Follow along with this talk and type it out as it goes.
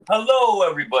Hello,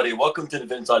 everybody. Welcome to the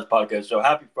Vince Size Podcast Show.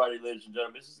 Happy Friday, ladies and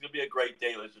gentlemen. This is going to be a great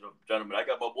day, ladies and gentlemen. I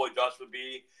got my boy Joshua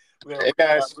B. We're going Hey to recap,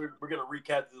 guys. we're, we're going to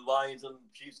recap the Lions and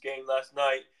Chiefs game last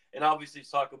night, and obviously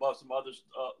talk about some other,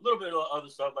 little bit of other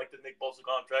stuff like the Nick Bosa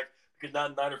contract because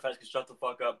Niner fans can shut the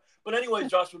fuck up. But anyways,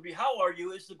 Joshua B, how are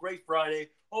you? It's a great Friday.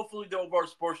 Hopefully, the overall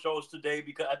sports show is today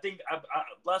because I think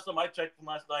last time I checked from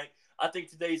last night, I think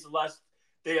today's the last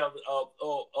day of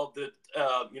the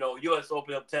U.S.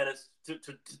 Open of tennis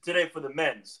today for the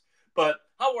men's. But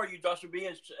how are you, Joshua B?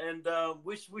 And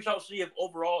we shall see if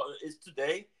overall is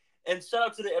today. And shout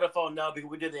out to the NFL Now because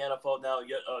we did the NFL Now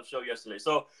show yesterday.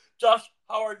 So, Josh,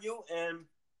 how are you? And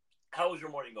how was your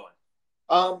morning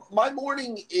going? My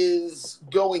morning is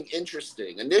going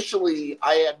interesting. Initially,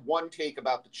 I had one take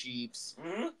about the Chiefs.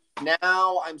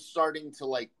 Now I'm starting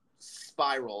to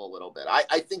spiral a little bit.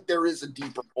 I think there is a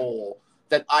deeper hole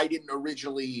that I didn't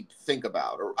originally think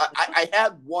about. Or I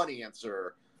had one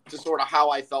answer to sort of how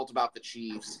I felt about the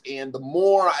Chiefs. And the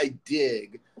more I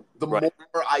dig, the more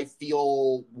I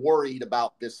feel worried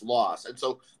about this loss. And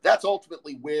so that's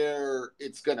ultimately where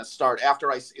it's going to start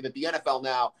after I see that the NFL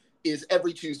Now is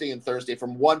every Tuesday and Thursday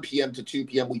from 1 p.m. to 2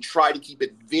 p.m. We try to keep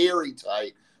it very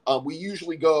tight. We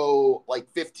usually go like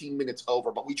 15 minutes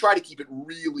over, but we try to keep it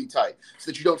really tight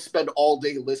so that you don't spend all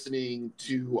day listening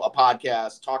to a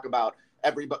podcast talk about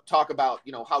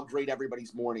how great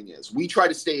everybody's morning is. We try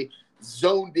to stay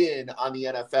zoned in on the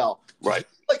NFL. Right.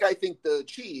 Like I think the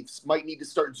Chiefs might need to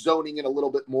start zoning in a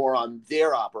little bit more on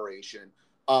their operation.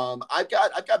 I've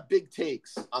got big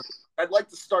takes. I'd like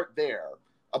to start there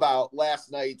about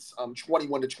last night's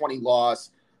 21-20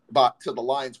 loss to the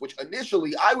Lions, which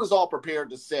initially I was all prepared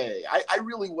to say. I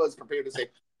really was prepared to say,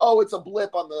 oh, it's a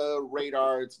blip on the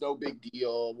radar. It's no big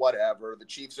deal, whatever. The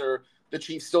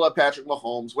Chiefs still have Patrick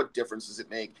Mahomes. What difference does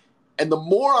it make? And the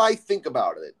more I think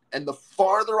about it and the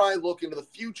farther I look into the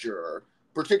future,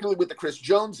 particularly with the Chris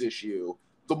Jones issue,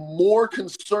 the more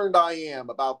concerned I am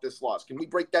about this loss. Can we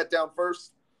break that down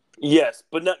first? Yes,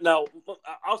 but now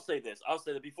I'll say this. I'll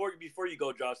say that before you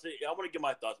go, Josh. I want to get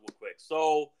my thoughts real quick.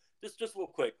 So just real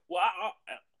quick.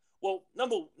 Well,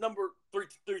 number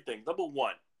three things. Number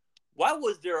one, why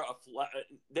was there a flag?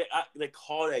 They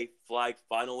called a flag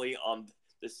finally on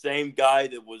the same guy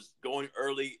that was going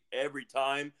early every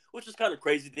time, which is kind of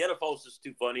crazy. The NFL is just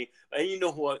too funny. And you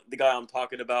know who the guy I'm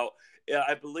talking about. Yeah,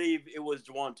 I believe it was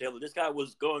Juwan Taylor. This guy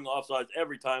was going offsides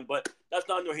every time, but that's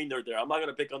not nor here nor there. I'm not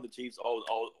gonna pick on the Chiefs.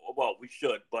 Well, we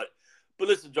should, but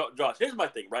listen, Josh. Here's my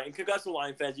thing, right? And congrats to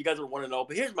Lion fans. You guys are 1-0.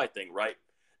 But here's my thing, right?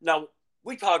 Now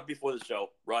we talked before the show,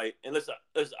 right? And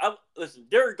listen.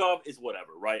 Derek Goff is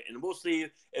whatever, right? And we'll see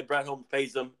if Brad Holmes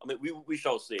pays him. I mean, we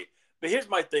shall see. But here's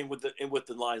my thing with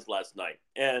the Lions last night.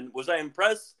 And was I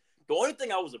impressed? The only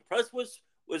thing I was impressed with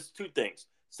was two things.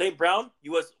 St. Brown,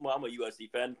 well, I'm a USC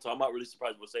fan, so I'm not really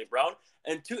surprised with St. Brown.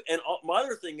 And my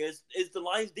other thing is the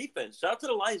Lions defense. Shout out to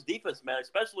the Lions defense, man,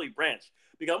 especially Branch.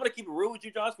 Because I'm going to keep it real with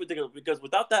you, Josh, because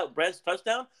without that Branch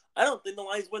touchdown, I don't think the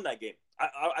Lions win that game.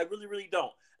 I really, really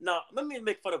don't. Now, let me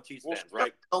make fun of Chiefs fans,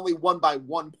 right? Only won by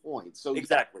 1 point. So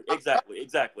exactly.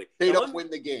 They Now, don't win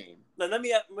the game. Now, let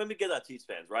me get that Chiefs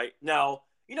fans, right? Now,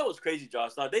 you know what's crazy,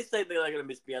 Josh? Now, they say they're not going to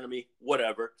miss the enemy,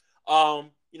 whatever.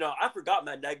 I forgot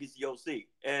Matt Nagy's the OC.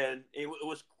 And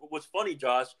what's funny,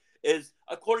 Josh, is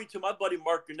according to my buddy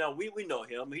Mark Grinnell, we know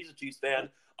him. He's a Chiefs fan,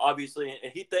 obviously.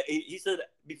 And he said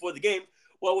before the game,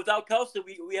 well, without Kelsey,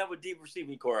 we have a deep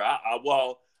receiving core. I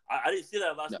didn't see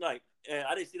that last night. And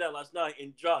I didn't see that last night.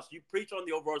 And Josh, you preach on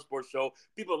the overall sports show.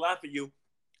 People laugh at you.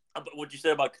 What you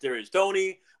said about Kadarius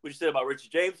Toney, what you said about Richie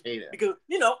James, because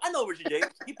I know Richie James.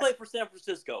 He played for San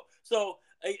Francisco. So,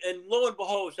 and lo and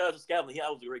behold, shout out to Scavlin. He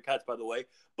was a great catch, by the way.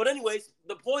 But anyways,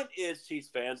 the point is, Chiefs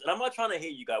fans, and I'm not trying to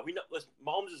hate you guys. We know, listen,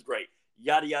 Mahomes is great,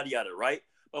 yada yada yada, right?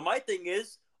 But my thing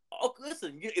is,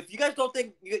 listen, if you guys don't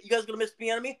think you guys are gonna miss the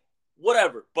enemy,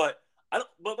 whatever. But I don't.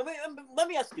 But let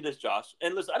me ask you this, Josh.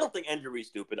 And listen, I don't think Andrew Reid's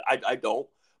stupid. I don't.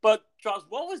 But Josh,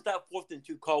 what was that 4th and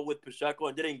 2 call with Pacheco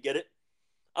and didn't get it?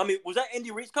 I mean, was that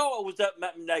Andy Reid's call or was that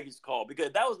Matt Nagy's call? Because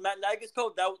if that was Matt Nagy's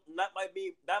call, that might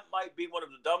be one of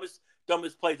the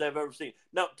dumbest plays I've ever seen.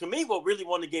 Now, to me, what really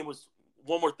won the game was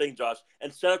one more thing, Josh,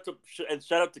 and shout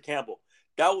out to Campbell.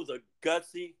 That was a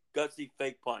gutsy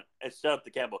fake punt, and shout out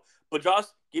to Campbell. But Josh,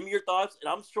 give me your thoughts, and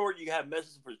I'm sure you have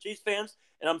messages for the Chiefs fans,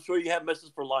 and I'm sure you have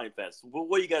messages for Lion fans. What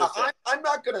do you guys say? I'm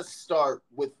not going to start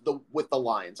with the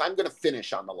Lions. I'm going to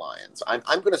finish on the Lions. I'm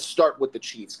going to start with the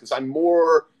Chiefs because I'm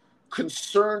more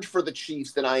concerned for the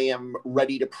Chiefs than I am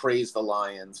ready to praise the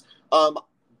Lions.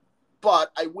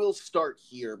 But I will start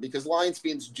here because Lions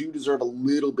fans do deserve a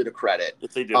little bit of credit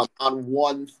Yes, they do. on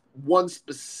one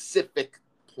specific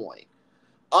point.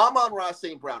 Amon-Ra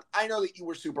St. Brown. I know that you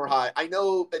were super high. I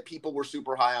know that people were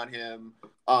super high on him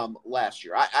last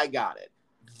year. I got it.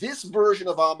 This version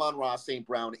of Amon-Ra St.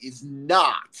 Brown is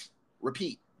not,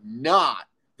 repeat, not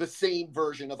the same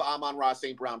version of Amon-Ra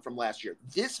St. Brown from last year.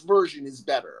 This version is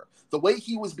better. The way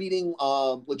he was beating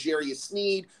L'Jarius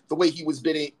Sneed, the way he was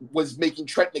making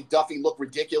Trent McDuffie look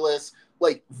ridiculous.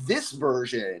 Like, this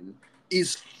version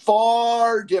is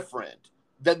far different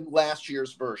than last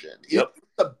year's version. Yep. It's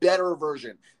a better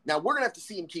version. Now, we're going to have to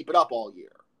see him keep it up all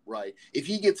year, right? If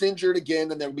he gets injured again,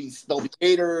 then there'll be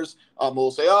haters. We'll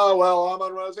say, oh, well,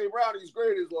 Amon-Ra St. Brown, he's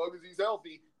great as long as he's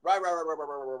healthy.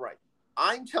 Right.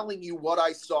 I'm telling you what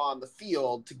I saw on the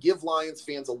field to give Lions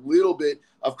fans a little bit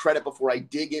of credit before I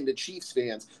dig into Chiefs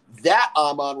fans. That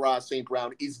Amon-Ra St.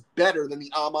 Brown is better than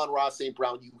the Amon-Ra St.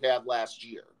 Brown you had last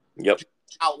year. Yep.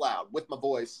 Just out loud with my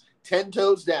voice, 10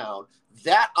 toes down.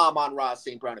 That Amon-Ra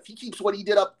St. Brown, if he keeps what he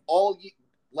did up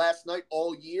last night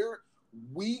all year,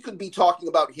 we could be talking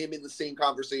about him in the same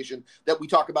conversation that we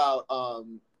talk about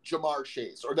Jamar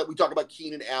Chase, or that we talk about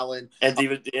Keenan Allen and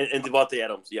Devontae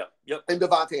Adams. Yeah. Yep. And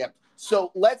Devontae Adams.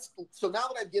 So now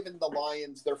that I've given the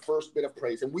Lions their first bit of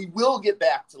praise, and we will get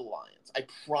back to the Lions, I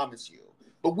promise you.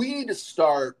 But we need to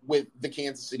start with the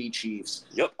Kansas City Chiefs.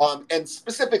 Yep. And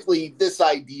specifically this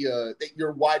idea that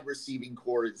your wide receiving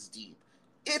core is deep.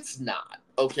 It's not,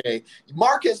 okay?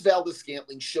 Marquez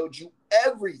Valdes-Scantling showed you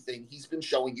everything he's been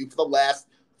showing you for the last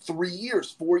 3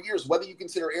 years, 4 years, whether you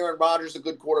consider Aaron Rodgers a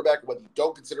good quarterback, or whether you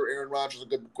don't consider Aaron Rodgers a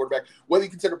good quarterback, whether you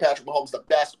consider Patrick Mahomes the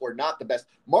best or not the best.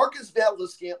 Marquez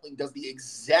Valdes-Scantling does the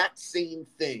exact same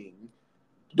thing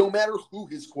no matter who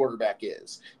his quarterback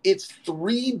is. It's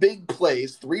 3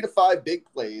 to 5 big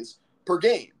plays per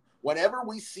game. Whenever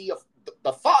we see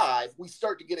the 5, we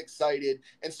start to get excited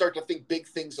and start to think big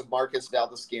things of Marquez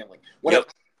Valdes-Scantling. When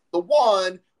it's the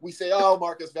 1, we say, oh,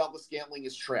 Marquez Valdes-Scantling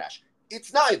is trash.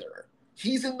 It's neither.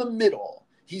 He's in the middle.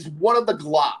 He's one of the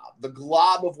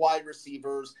glob of wide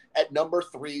receivers at number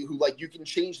 3 who, like, you can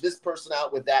change this person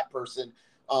out with that person,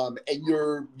 and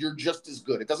you're just as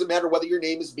good. It doesn't matter whether your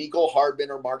name is Mecole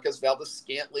Hardman or Marquez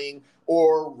Valdes-Scantling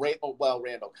or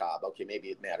Randall Cobb. Okay, maybe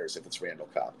it matters if it's Randall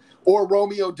Cobb. Or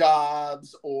Romeo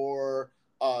Doubs or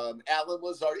Allen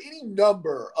Lazard, any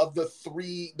number of the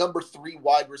number 3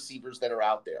 wide receivers that are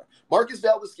out there. Marquez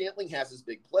Valdes-Scantling has his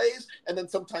big plays, and then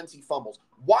sometimes he fumbles.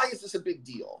 Why is this a big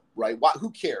deal, right?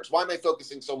 Who cares? Why am I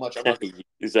focusing so much on Marquez?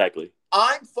 Exactly.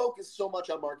 I'm focused so much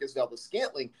on Marquez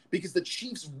Valdes-Scantling because the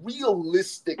Chiefs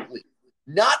realistically,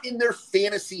 not in their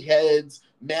fantasy heads,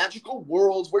 magical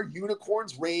worlds where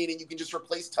unicorns reign and you can just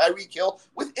replace Tyreek Hill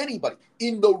with anybody.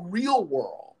 In the real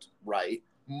world, right?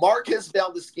 Marquez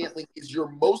Valdes-Scantling is your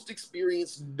most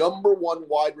experienced number 1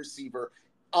 wide receiver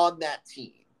on that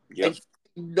team. Yep.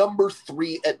 And number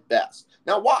 3 at best.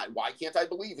 Now, why? Why can't I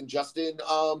believe in Justin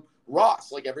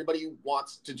Ross like everybody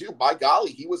wants to do? By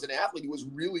golly, he was an athlete. He was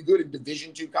really good in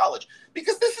Division II college.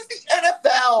 Because this is the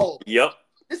NFL. Yep.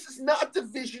 This is not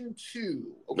Division II.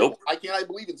 Okay? Nope. Why can't I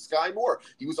believe in Sky Moore?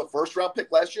 He was a first-round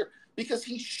pick last year because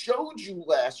he showed you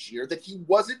last year that he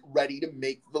wasn't ready to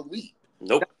make the leap.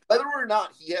 Nope. Now, whether or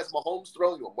not he has Mahomes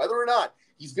throwing to him, whether or not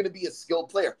he's going to be a skilled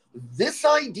player, this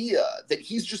idea that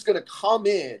he's just going to come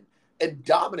in and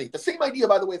dominate, the same idea,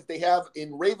 by the way, that they have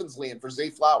in Ravensland for Zay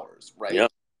Flowers, right?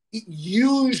 Yep. It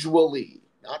usually,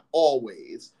 not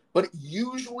always, but it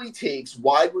usually takes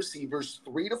wide receivers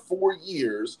 3 to 4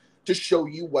 years to show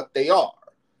you what they are.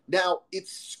 Now,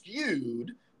 it's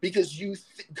skewed because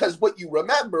what you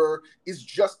remember is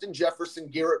Justin Jefferson,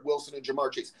 Garrett Wilson, and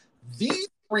Jamar Chase. These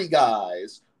 3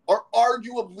 guys are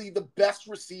arguably the best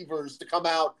receivers to come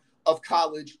out of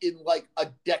college in like a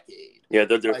decade. Yeah,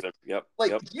 they're different. Yep.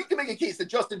 You can make a case that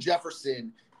Justin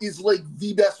Jefferson is like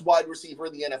the best wide receiver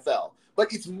in the NFL.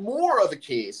 But it's more of a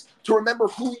case to remember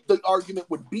who the argument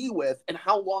would be with and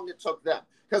how long it took them.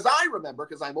 Because I remember,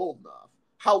 because I'm old enough,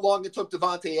 how long it took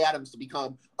Devontae Adams to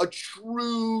become a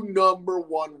true number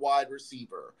 1 wide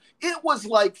receiver. It was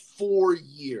like 4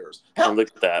 years. Hell, look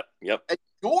at that. Yep. And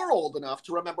you're old enough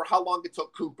to remember how long it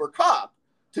took Cooper Kupp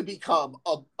to become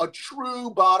a true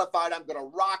bona fide, I'm going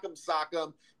to rock him, sock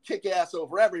him, kick ass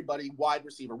over everybody wide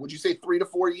receiver. Would you say 3 to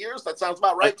 4 years? That sounds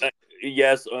about right.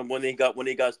 Yes, when he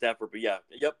got Stafford, but yeah,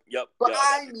 yep. But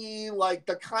I mean, like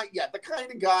the kind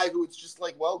of guy who it's just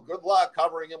like, well, good luck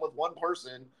covering him with one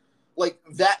person, like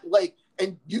that, like.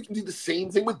 And you can do the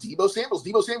same thing with Deebo Samuels.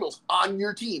 Deebo Samuels on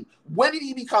your team. When did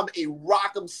he become a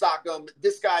rock'em sock'em?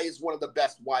 This guy is one of the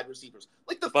best wide receivers.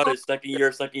 Like about his second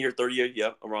year, third year,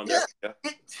 yeah, around there. Yeah.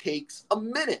 It takes a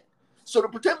minute. So to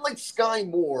pretend like Sky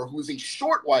Moore, who is a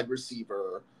short wide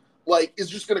receiver, like, is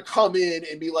just going to come in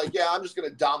and be like, yeah, I'm just going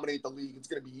to dominate the league. It's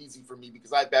going to be easy for me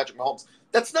because I have Patrick Mahomes.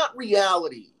 That's not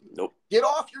reality. Nope. Get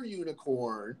off your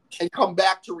unicorn and come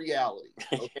back to reality.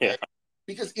 Okay. Yeah.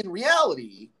 Because in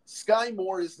reality, Sky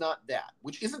Moore is not that,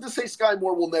 which isn't to say Sky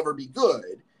Moore will never be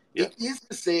good. Yeah. It is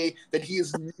to say that he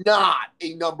is not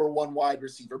a number one wide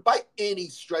receiver by any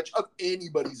stretch of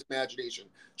anybody's imagination.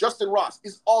 Justin Ross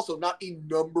is also not a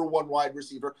number one wide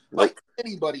receiver by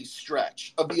anybody's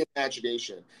stretch of the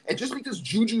imagination. And just because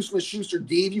Juju Smith-Schuster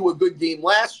gave you a good game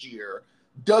last year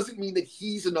doesn't mean that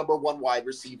he's a number one wide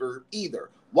receiver either.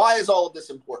 Why is all of this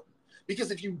important?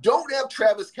 Because if you don't have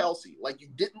Travis Kelce like you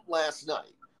didn't last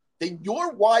night, then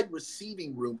your wide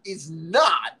receiving room is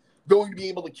not going to be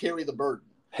able to carry the burden.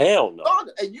 Hell no.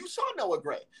 And you saw Noah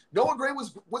Gray. Noah Gray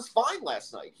was fine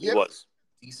last night. He was.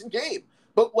 A decent game.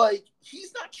 But, like,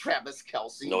 he's not Travis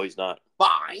Kelce. No, he's not.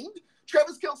 Fine.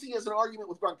 Travis Kelce has an argument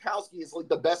with Gronkowski as, like,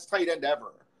 the best tight end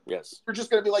ever. Yes. You're just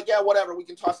going to be like, yeah, whatever. We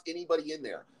can toss anybody in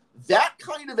there. That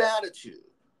kind of attitude,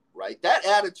 right? That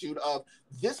attitude of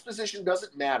this position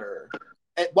doesn't matter.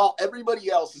 And while everybody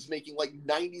else is making, like,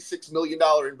 $96 million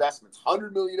investments,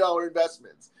 $100 million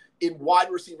investments in wide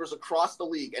receivers across the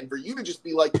league, and for you to just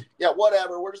be like, yeah,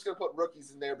 whatever, we're just going to put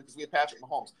rookies in there because we have Patrick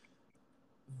Mahomes.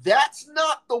 That's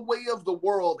not the way of the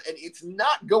world, and it's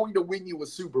not going to win you a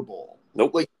Super Bowl.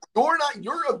 Nope. Like,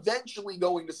 you're eventually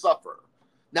going to suffer.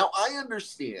 Now, I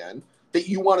understand that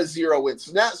you want to zero in.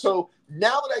 So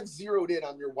now that I've zeroed in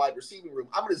on your wide receiving room,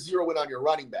 I'm going to zero in on your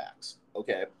running backs,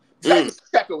 okay?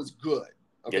 Pacheco is good.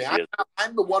 Okay, yes,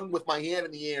 I'm the one with my hand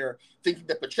in the air thinking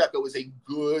that Pacheco is a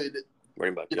good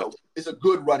running back, is a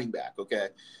good running back, okay?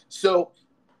 So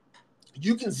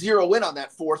you can zero in on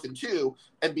that 4th and 2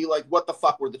 and be like, what the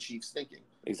fuck were the Chiefs thinking?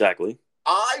 Exactly.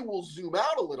 I will zoom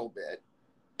out a little bit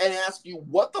and ask you,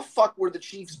 what the fuck were the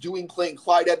Chiefs doing playing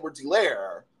Clyde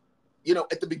Edwards-Helaire,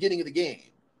 at the beginning of the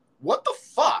game? What the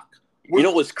fuck? You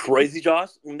know what's crazy, Josh?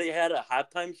 When they had a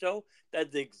halftime show, that's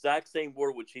the exact same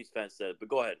word what Chiefs fans said. But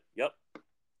go ahead. Yep.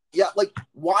 Yeah, like,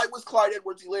 why was Clyde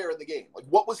Edwards-Helaire in the game? Like,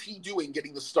 what was he doing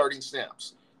getting the starting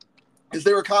snaps? Is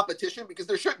there a competition? Because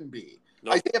there shouldn't be.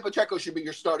 Nope. Isaiah Pacheco should be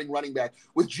your starting running back,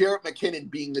 with Jarrett McKinnon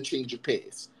being the change of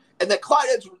pace. And that Clyde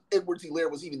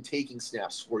Edwards-Helaire was even taking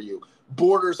snaps for you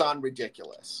borders on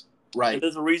ridiculous, right? And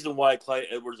there's a reason why Clyde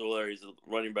Edwards-Helaire is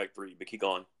running back 3, but keep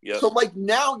going. Yeah. So, like,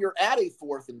 now you're at a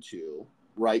 4th and 2,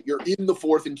 right? You're in the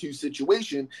 4th and 2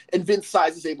 situation, and Vince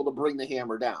Size is able to bring the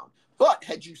hammer down. But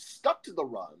had you stuck to the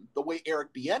run the way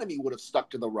Eric Bieniemy would have stuck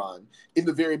to the run in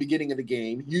the very beginning of the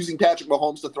game, using Patrick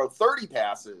Mahomes to throw 30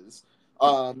 passes,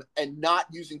 and not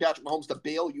using Patrick Mahomes to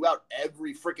bail you out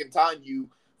every freaking time you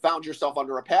found yourself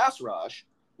under a pass rush,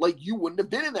 like, you wouldn't have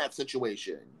been in that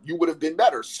situation. You would have been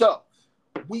better. So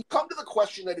we come to the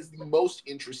question that is the most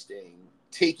interesting,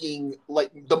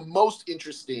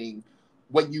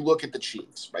 when you look at the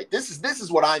Chiefs, right? This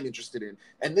is what I'm interested in,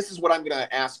 and this is what I'm going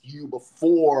to ask you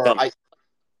before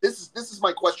This is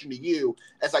my question to you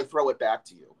as I throw it back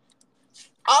to you.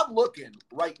 I'm looking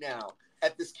right now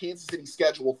at this Kansas City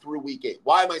schedule through Week 8.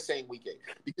 Why am I saying Week 8?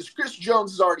 Because Chris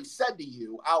Jones has already said to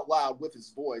you out loud with his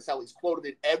voice, how he's quoted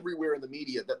it everywhere in the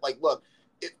media, that, like, look,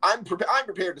 I'm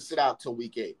prepared to sit out till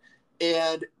Week 8,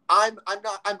 and I'm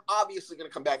obviously going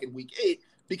to come back in Week 8.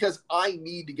 Because I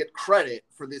need to get credit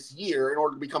for this year in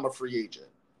order to become a free agent,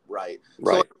 right?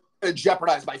 So I'm not going to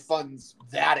jeopardize my funds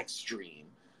that extreme.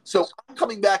 So I'm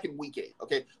coming back in Week 8,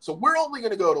 okay? So we're only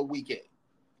going to go to Week 8,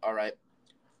 all right?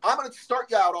 I'm going to start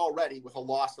you out already with a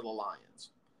loss to the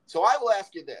Lions. So I will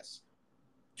ask you this.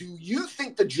 Do you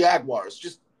think the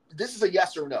Jaguars, this is a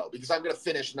yes or no, because I'm going to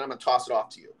finish and then I'm going to toss it off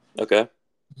to you. Okay.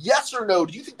 Yes or no,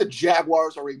 do you think the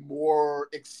Jaguars are a more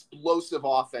explosive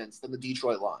offense than the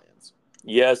Detroit Lions?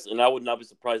 Yes, and I would not be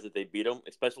surprised if they beat them,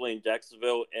 especially in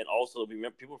Jacksonville. And also,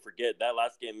 remember, people forget that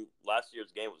last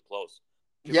year's game was close.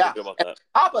 Yeah. On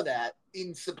top of that,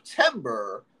 in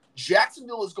September,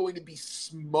 Jacksonville is going to be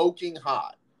smoking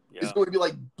hot. Yeah. It's going to be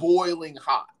like boiling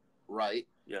hot, right?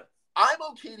 Yeah. I'm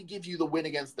okay to give you the win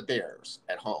against the Bears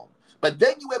at home. But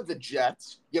then you have the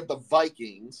Jets, you have the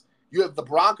Vikings, you have the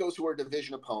Broncos, who are a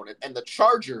division opponent, and the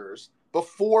Chargers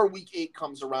before Week 8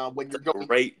 comes around, when you're going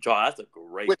great, John. That's a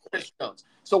great with Chris Jones.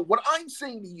 So what I'm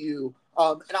saying to you,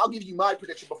 and I'll give you my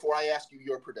prediction before I ask you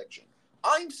your prediction.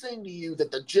 I'm saying to you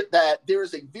that there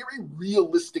is a very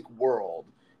realistic world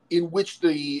in which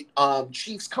the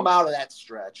Chiefs come out of that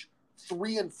stretch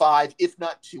 3-5, if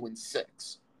not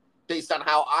 2-6, based on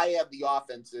how I have the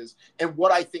offenses and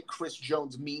what I think Chris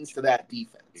Jones means to that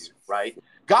defense. Right?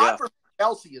 God forbid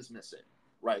Kelce is missing.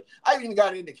 Right. I haven't even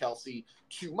gotten into Kelce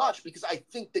too much because I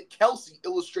think that Kelce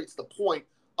illustrates the point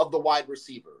of the wide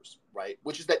receivers, right?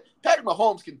 Which is that Patrick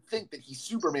Mahomes can think that he's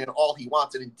Superman all he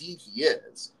wants, and indeed he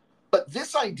is. But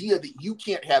this idea that you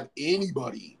can't have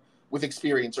anybody with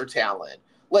experience or talent,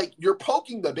 like you're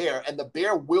poking the bear, and the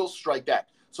bear will strike back.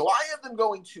 So I have them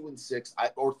going 2-6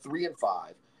 or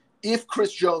 3-5 if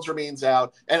Chris Jones remains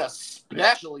out, and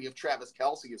especially if Travis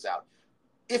Kelce is out.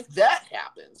 If that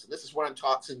happens, and this is what I'm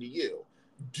tossing to you,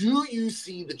 do you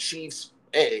see the Chiefs,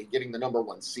 A, getting the number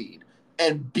 1 seed,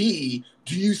 and B,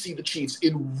 do you see the Chiefs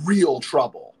in real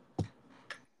trouble?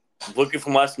 Looking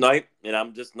from last night, and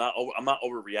I'm just not. I'm not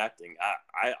overreacting.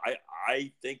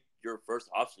 I think your first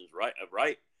option is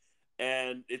right,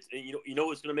 and it's you know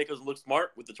what's going to make us look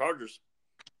smart with the Chargers.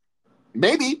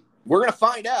 Maybe we're going to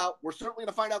find out. We're certainly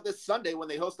going to find out this Sunday when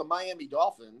they host the Miami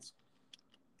Dolphins.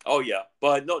 Oh yeah,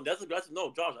 but no, Josh,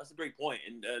 that's a great point.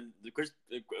 And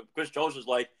Chris Jones was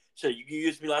like, "Shit, you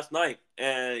used me last night,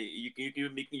 and you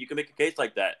can make a case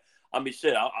like that." I mean,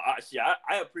 shit.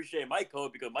 I appreciate my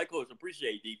coach because my coach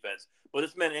appreciate defense, but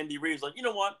this man Andy Reid's like, you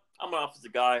know what? I'm an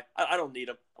offensive guy. I don't need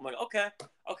him. I'm like, okay.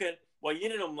 Well, you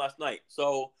needed him last night,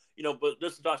 so But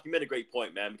listen, Josh, you made a great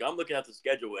point, man. Because I'm looking at the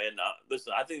schedule, and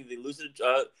listen, I think they lose to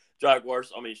the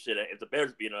Jaguars. I mean, shit. If the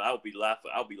Bears beat them, I would be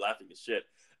laughing. I'll be laughing as shit.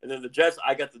 And then the Jets,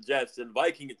 I got the Jets. And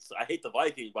Vikings, I hate the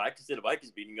Vikings, but I can see the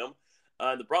Vikings beating them.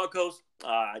 The Broncos,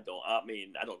 I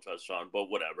don't trust Sean, but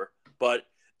whatever. But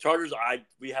Chargers,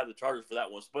 we have the Chargers for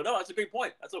that one. But no, that's a great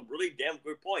point. That's a really damn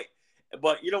good point.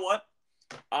 But you know what?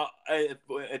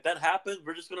 If that happens,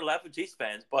 we're just gonna laugh at Chiefs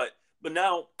fans. But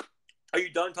now, are you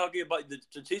done talking about the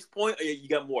Chiefs point, or you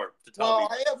got more to tell me?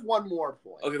 Well, I have one more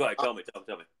point. Okay, go ahead. Tell me.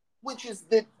 Which is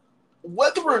that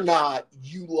whether or not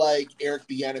you like Eric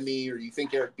Bieniemy or you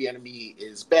think Eric Bieniemy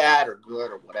is bad or good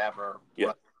or whatever, yeah.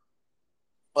 Right?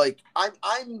 Like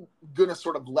I'm gonna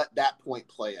sort of let that point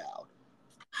play out.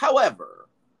 However,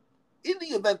 in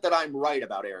the event that I'm right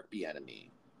about Eric Bieniemy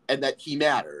and that he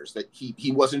matters, that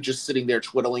he wasn't just sitting there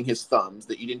twiddling his thumbs,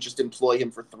 that you didn't just employ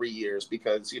him for 3 years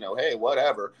because, hey,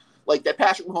 whatever. Like that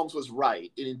Patrick Mahomes was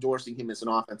right in endorsing him as an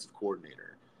offensive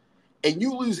coordinator. And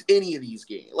you lose any of these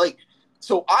games.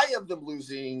 So I have them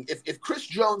losing, if Chris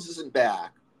Jones isn't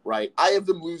back, right, I have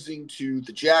them losing to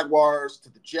the Jaguars, to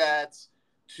the Jets,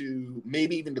 to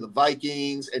maybe even to the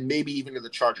Vikings, and maybe even to the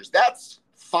Chargers. That's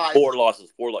 4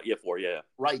 losses. 4, yeah.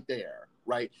 Right there,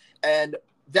 right? And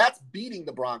that's beating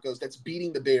the Broncos. That's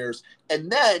beating the Bears.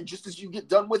 And then, just as you get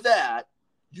done with that,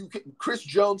 Chris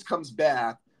Jones comes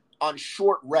back on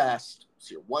short rest. Let's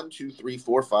see here, 1, 2, 3,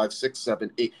 4, 5, 6,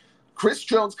 7, 8. Chris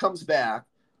Jones comes back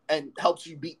and helps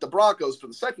you beat the Broncos for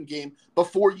the second game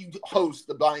before you host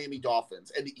the Miami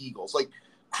Dolphins and the Eagles. Like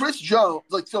Chris Jones,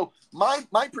 so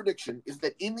my prediction is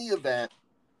that in the event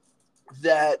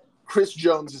that Chris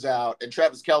Jones is out and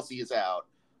Travis Kelce is out,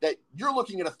 that you're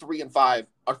looking at a 3-5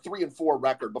 or 3-4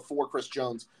 record before Chris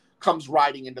Jones comes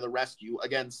riding into the rescue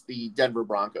against the Denver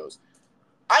Broncos.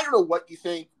 I don't know what you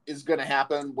think is going to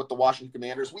happen with the Washington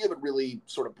Commanders. We haven't really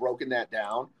sort of broken that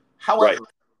down. However, what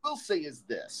I will say is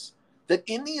this, that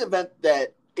in the event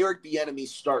that Eric Bieniemy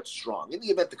starts strong, in the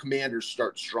event the Commanders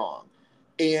start strong,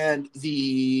 and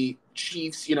the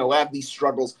Chiefs, have these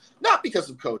struggles, not because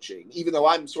of coaching, even though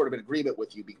I'm sort of in agreement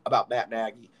with you about Matt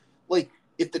Nagy. Like,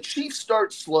 if the Chiefs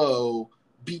start slow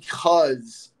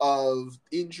because of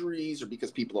injuries or because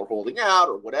people are holding out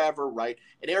or whatever, right,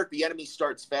 and Eric Bieniemy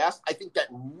starts fast, I think that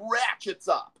ratchets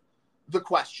up the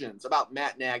questions about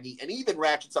Matt Nagy and even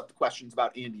ratchets up the questions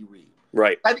about Andy Reid.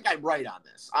 Right. I think I'm right on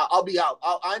this. I'll be out.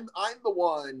 I'm the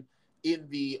one in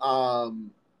the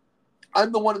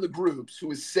I'm the one in the groups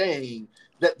who is saying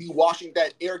that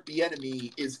that Eric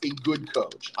Bieniemy is a good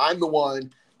coach. I'm the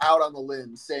one out on the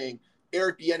limb saying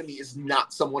Eric Bieniemy is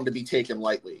not someone to be taken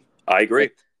lightly. I agree.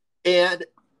 And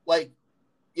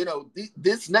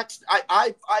this next,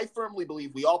 I firmly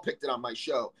believe, we all picked it on my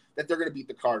show, that they're going to beat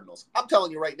the Cardinals. I'm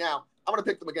telling you right now, I'm going to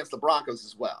pick them against the Broncos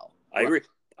as well. I agree.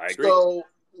 So,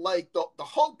 the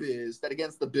hope is that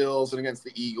against the Bills and against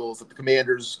the Eagles, that the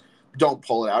Commanders don't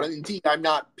pull it out. And indeed, I'm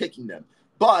not picking them.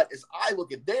 But as I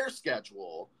look at their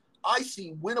schedule, I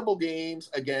see winnable games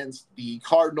against the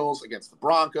Cardinals, against the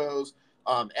Broncos.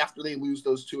 After they lose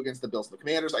those 2 against the Bills and the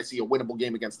Commanders, I see a winnable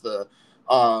game against the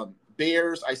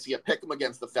Bears. I see a pick 'em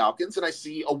against the Falcons, and I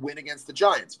see a win against the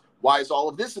Giants. Why is all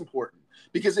of this important?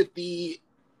 Because if the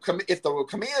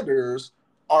Commanders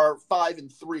are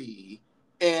 5-3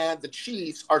 and the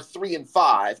Chiefs are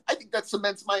 3-5, I think that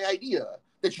cements my idea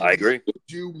that you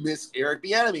do miss Eric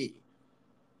Bieniemy.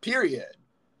 Period.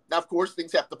 Now, of course,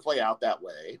 things have to play out that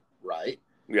way, right?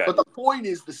 Yeah. But the point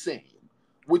is the same,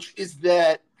 which is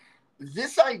that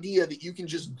this idea that you can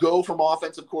just go from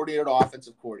offensive coordinator to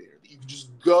offensive coordinator, that you can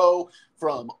just go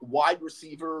from wide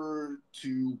receiver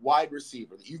to wide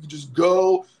receiver, that you can just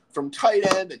go from tight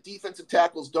end, that defensive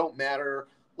tackles don't matter.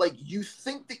 Like, you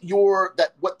think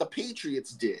that what the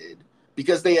Patriots did,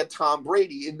 because they had Tom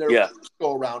Brady in their first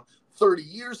go around 30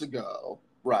 years ago,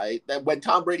 right? That when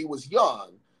Tom Brady was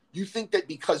young, you think that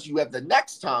because you have the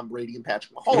next Tom Brady and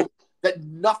Patrick Mahomes, that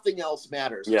nothing else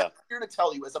matters. Yeah. I'm here to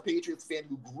tell you, as a Patriots fan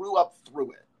who grew up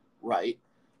through it, right,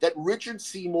 that Richard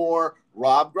Seymour,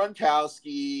 Rob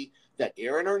Gronkowski, that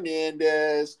Aaron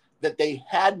Hernandez, that they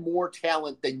had more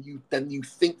talent than you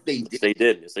think they did. Yes, they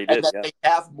did. Yes, they did. And that they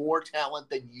have more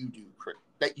talent than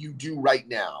you do right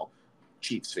now,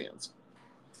 Chiefs fans.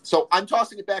 So I'm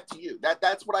tossing it back to you.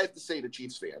 That's what I have to say to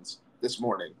Chiefs fans this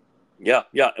morning. Yeah.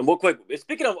 And real quick,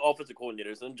 speaking of offensive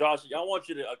coordinators, and Josh, I want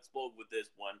you to explode with this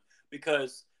one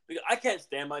because I can't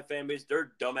stand my fan base.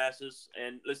 They're dumbasses.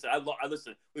 And listen, I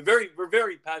listen. We're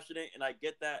very passionate, and I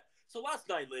get that. So last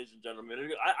night, ladies and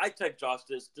gentlemen, I texted Josh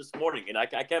this morning, and I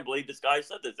can't believe this guy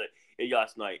said this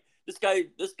last night. This guy,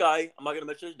 I'm not going to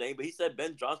mention his name, but he said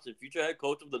Ben Johnson, future head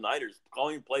coach of the Niners,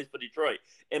 calling plays for Detroit.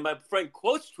 And my friend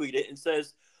quotes tweeted and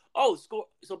says,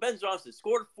 so Ben Johnson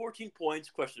scored 14 points, ?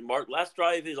 Last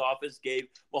drive, his offense gave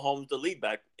Mahomes the lead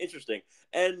back. Interesting.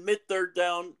 And mid-third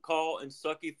down call and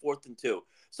sucky 4th and 2.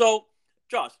 So,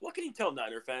 Josh, what can you tell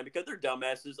Niner fan? Because they're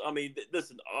dumbasses. I mean,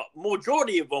 listen,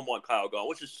 majority of them want Kyle gone,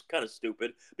 which is kind of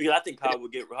stupid because I think Kyle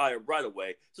would get hired right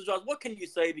away. So, Josh, what can you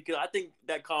say? Because I think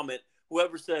that comment,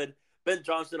 whoever said Ben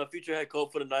Johnson, a future head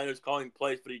coach for the Niners, calling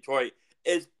plays for Detroit,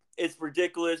 it's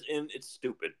ridiculous and it's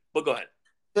stupid. But go ahead.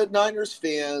 The Niners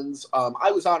fans,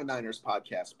 I was on a Niners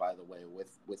podcast, by the way,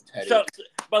 with Teddy.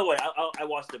 By the way, I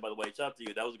watched it, by the way. Shout out to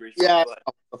you. That was a great show. Yeah,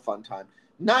 a fun time.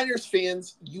 Niners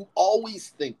fans, you always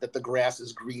think that the grass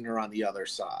is greener on the other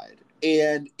side,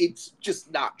 and it's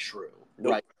just not true,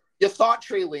 right? You thought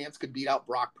Trey Lance could beat out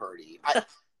Brock Purdy. I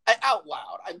out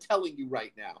loud, I'm telling you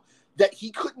right now, that he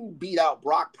couldn't beat out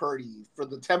Brock Purdy for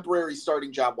the temporary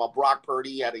starting job while Brock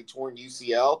Purdy had a torn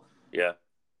UCL. Yeah.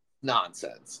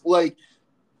 Nonsense. Like,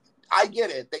 I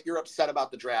get it that you're upset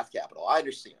about the draft capital. I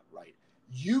understand, right?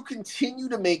 You continue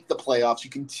to make the playoffs. You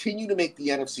continue to make the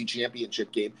NFC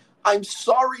Championship game. I'm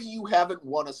sorry you haven't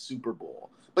won a Super Bowl.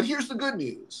 But here's the good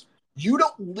news. You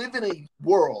don't live in a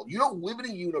world, you don't live in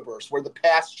a universe where the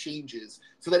past changes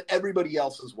so that everybody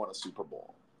else has won a Super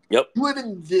Bowl. Yep. You live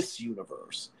in this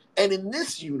universe. And in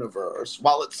this universe,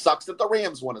 while it sucks that the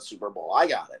Rams won a Super Bowl, I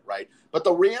got it, right? But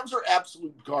the Rams are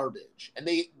absolute garbage, and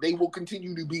they will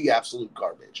continue to be absolute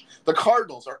garbage. The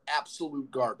Cardinals are absolute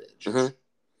garbage. Mm-hmm.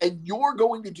 And you're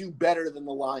going to do better than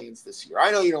the Lions this year.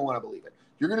 I know you don't want to believe it.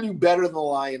 You're going to do better than the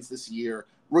Lions this year,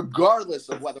 regardless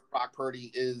of whether Brock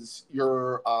Purdy is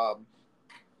your guy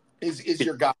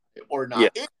or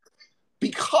not. Yeah.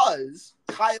 Because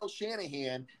Kyle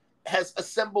Shanahan has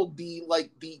assembled the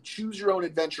choose your own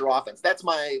adventure offense. That's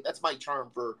my term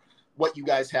for what you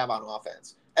guys have on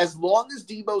offense. As long as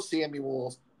Deebo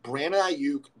Samuel, Brandon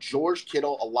Ayuk, George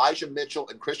Kittle, Elijah Mitchell,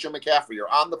 and Christian McCaffrey are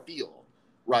on the field,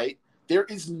 right? There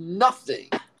is nothing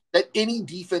that any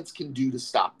defense can do to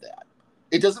stop that.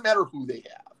 It doesn't matter who they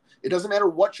have. It doesn't matter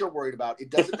what you're worried about. It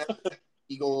doesn't matter if the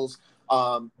Eagles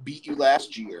beat you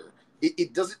last year.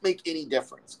 It doesn't make any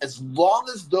difference. As long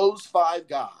as those 5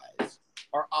 guys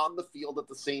are on the field at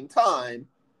the same time,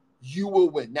 you will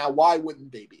win. Now, why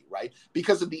wouldn't they be, right?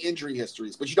 Because of the injury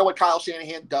histories. But you know what Kyle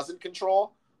Shanahan doesn't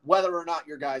control? Whether or not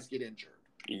your guys get injured.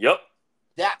 Yep.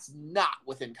 That's not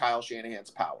within Kyle Shanahan's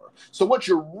power. So what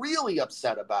you're really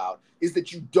upset about is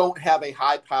that you don't have a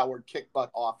high-powered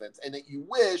kick-butt offense and that you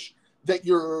wish that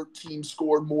your team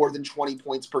scored more than 20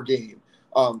 points per game.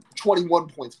 21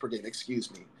 points per game,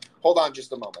 excuse me. Hold on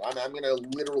just a moment. I'm going to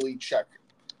literally check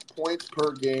points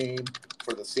per game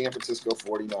for the San Francisco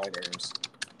 49ers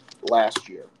last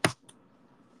year.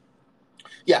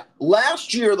 Yeah,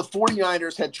 last year the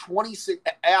 49ers had 26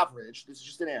 average. This is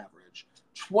just an average.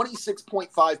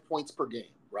 26.5 points per game,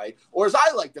 right? Or as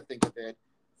I like to think of it,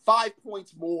 5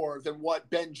 points more than what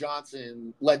Ben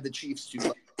Johnson led the Chiefs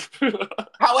to.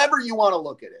 However you want to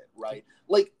look at it, right?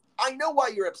 Like, I know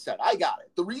why you're upset. I got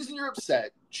it. The reason you're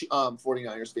upset,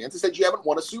 49ers fans, is that you haven't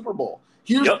won a Super Bowl.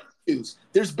 Here's the news.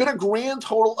 There's been a grand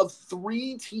total of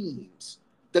 3 teams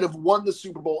that have won the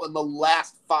Super Bowl in the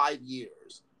last 5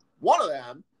 years. One of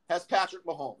them has Patrick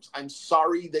Mahomes. I'm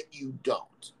sorry that you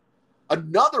don't.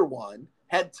 Another one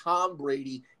had Tom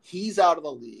Brady. He's out of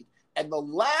the league. And the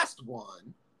last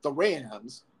one, the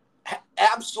Rams,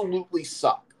 absolutely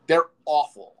suck. They're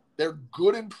awful. They're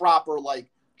good and proper,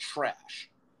 like trash,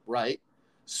 right?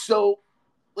 So,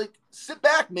 like, sit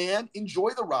back, man.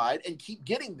 Enjoy the ride and keep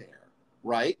getting there.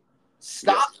 right?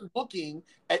 Stop looking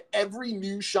at every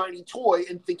new shiny toy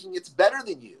and thinking it's better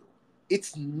than you.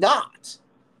 It's not.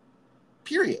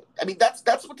 Period. I mean,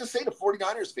 that's what to say to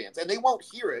 49ers fans, and they won't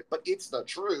hear it, but it's the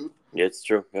truth. Yeah, it's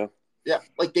true. Yeah. Yeah,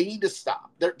 like they need to stop.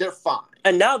 They're fine.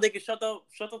 And now they can shut the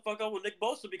fuck up with Nick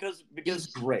Bosa because he's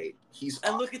great. He's and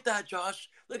awesome. Look at that, Josh.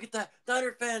 Look at that.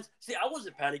 Niner fans. See, I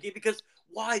wasn't panicking because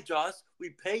why, Josh? We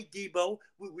paid Debo.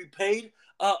 We paid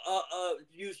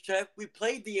Cheifs. We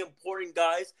played the important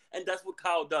guys, and that's what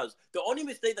Kyle does. The only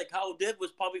mistake that Kyle did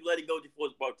was probably letting go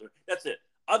DeForest Buckner. That's it.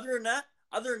 Other than that,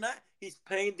 he's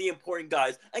paying the important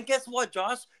guys. And guess what,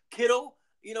 Josh? Kittle,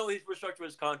 he's restructuring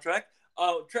his contract.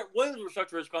 Trent Williams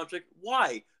restructured his contract.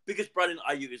 Why? Because Brandon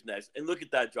Ayuk is next. And look at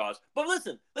that, Josh. But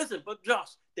listen,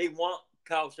 Josh, they want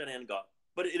Kyle Shanahan gone.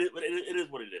 But it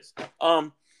is what it is.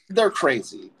 They're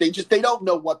crazy. They don't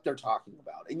know what they're talking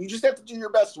about. And you just have to do your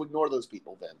best to ignore those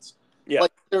people, Vince. Yeah.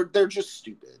 Like they're just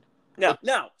stupid.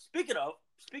 Now, speaking of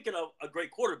a great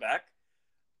quarterback,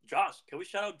 Josh, can we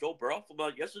shout out Joe Burrow from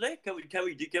yesterday? Can we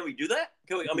do that?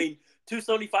 I mean,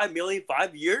 $275 million,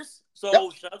 5 years.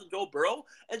 So shout out to Joe Burrow.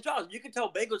 And Josh, you can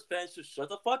tell Bengals fans to shut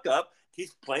the fuck up.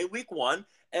 He's playing week 1,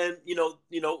 and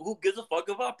who gives a fuck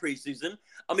about preseason?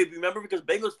 I mean, remember because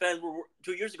Bengals fans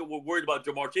 2 years ago were worried about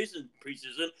Jamar Chase in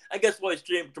preseason, and guess what?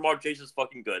 Jamar Chase is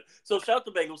fucking good. So shout out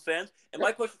to Bengals fans. And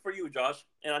my question for you, Josh,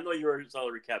 and I know you're a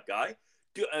salary cap guy.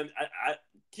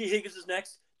 T. Higgins is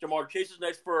next. Jamar Chase is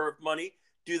next for money.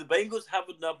 Do the Bengals have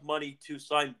enough money to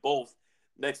sign both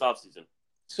next offseason?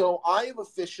 So I have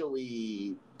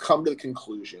officially come to the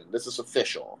conclusion, this is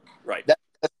official, right? That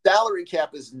the salary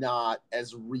cap is not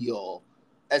as real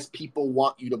as people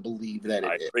want you to believe that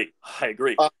it is. I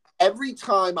agree. Every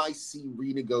time I see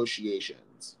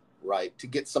renegotiations, right, to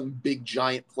get some big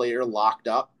giant player locked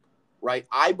up, right,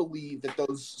 I believe that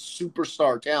those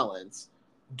superstar talents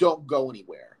don't go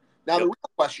anywhere. Now, the real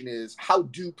question is, how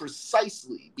do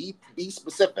precisely, be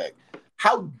specific,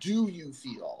 how do you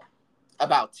feel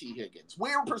about T. Higgins?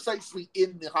 Where precisely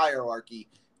in the hierarchy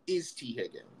is T.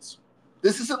 Higgins?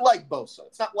 This isn't like Bosa.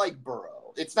 It's not like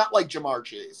Burrow. It's not like Jamar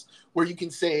Chase, where you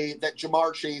can say that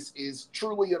Jamar Chase is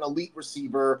truly an elite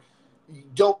receiver.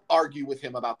 Don't argue with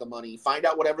him about the money. Find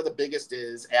out whatever the biggest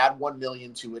is, add $1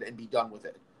 million to it, and be done with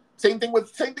it. Same thing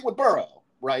with Burrow,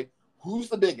 right? Who's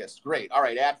the biggest? Great. All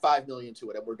right, add $5 million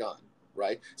to it, and we're done,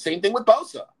 right? Same thing with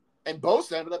Bosa. And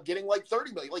Bosa ended up getting like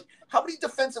 $30 million. Like, how many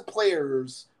defensive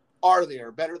players are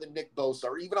there better than Nick Bosa,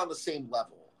 or even on the same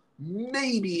level?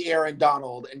 Maybe Aaron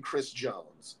Donald and Chris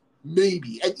Jones.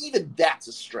 Maybe. And even that's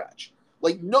a stretch.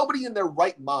 Like, nobody in their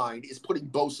right mind is putting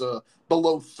Bosa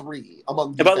below 3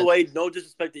 among. And by the way, no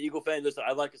disrespect to Eagle fans. Listen,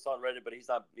 I like Hassan Reddick, but he's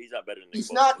not better than Nick Bosa.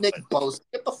 He's not Nick Bosa.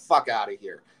 Get the fuck out of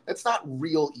here. That's not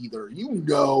real either. You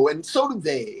know, and so do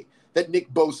they, that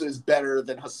Nick Bosa is better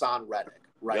than Hassan Reddick,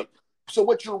 right? Yep. So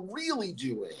what you're really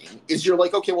doing is you're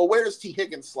like, okay, well, where does T.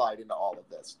 Higgins slide into all of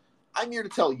this? I'm here to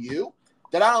tell you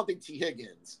that I don't think T.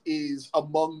 Higgins is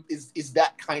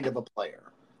that kind of a player.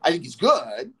 I think he's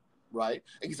good, right?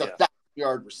 And he's a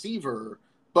 1,000-yard receiver,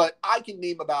 but I think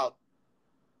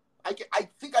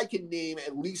I can name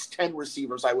at least 10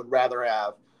 receivers I would rather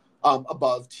have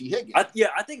above T. Higgins. I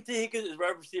think T. Higgins is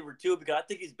wide receiver too, because I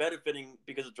think he's benefiting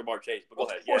because of Jamar Chase. But go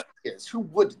ahead. Of course he is. Who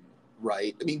wouldn't,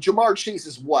 right? I mean, Jamar Chase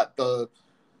is what?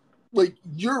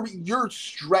 You're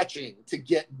stretching to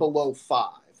get below 5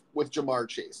 with Jamar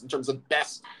Chase in terms of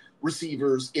best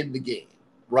receivers in the game,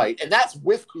 right? And that's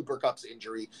with Cooper Kupp's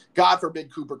injury. God forbid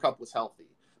Cooper Kupp was healthy.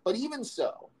 But even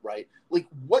so, right, like,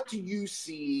 what do you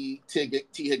see T.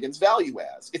 Higgins' value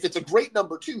as? If it's a great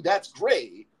number 2, that's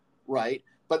great, right?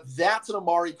 But that's an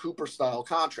Amari Cooper-style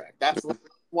contract. That's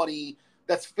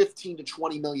that's $15 to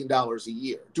 $20 million a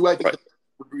year. Do I think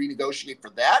would renegotiate for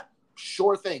that?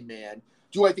 Sure thing, man.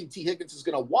 Do I think T. Higgins is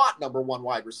going to want number 1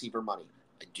 wide receiver money?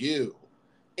 I do.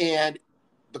 And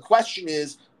the question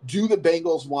is, do the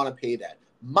Bengals want to pay that?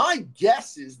 My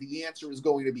guess is the answer is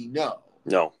going to be no.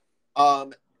 No.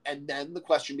 And then the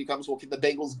question becomes, well, can the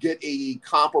Bengals get a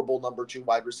comparable number 2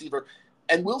 wide receiver?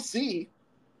 And we'll see.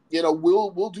 You know,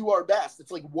 we'll do our best.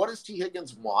 It's like, what does T.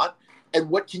 Higgins want, and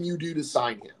what can you do to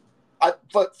sign him?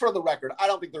 But for the record, I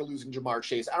don't think they're losing Jamar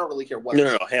Chase. I don't really care what.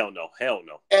 No, hell no.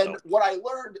 And what I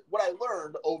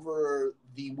learned over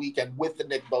the weekend with the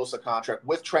Nick Bosa contract,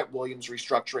 with Trent Williams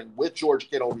restructuring, with George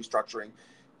Kittle restructuring,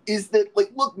 is that,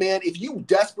 like, look, man, if you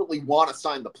desperately want to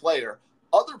sign the player,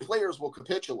 other players will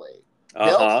capitulate.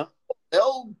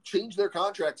 They'll change their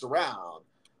contracts around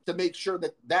to make sure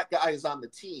that that guy is on the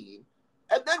team.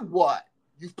 And then what?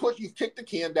 You've kicked the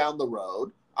can down the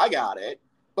road. I got it.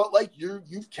 But, like,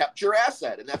 you've kept your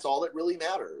asset, and that's all that really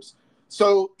matters.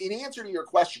 So in answer to your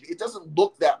question, it doesn't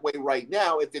look that way right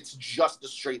now if it's just a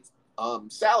straight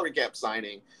salary cap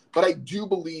signing. But I do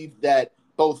believe that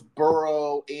both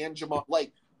Burrow and Jamar,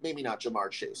 like maybe not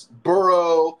Jamar Chase,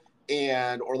 Burrow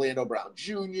and Orlando Brown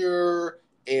Jr.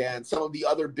 and some of the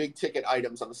other big ticket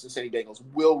items on the Cincinnati Bengals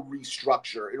will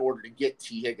restructure in order to get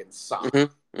T. Higgins signed.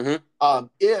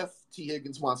 If T.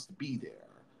 Higgins wants to be there.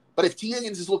 But if T.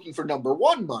 Higgins is looking for number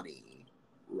one money,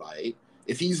 right?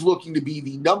 If he's looking to be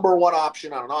the number one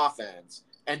option on an offense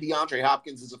and DeAndre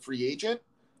Hopkins is a free agent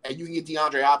and you can get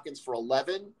DeAndre Hopkins for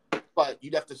 11, but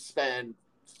you'd have to spend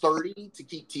 30 to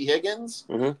keep T. Higgins,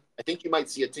 I think you might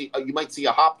see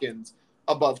a Hopkins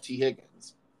above T.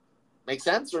 Higgins. Make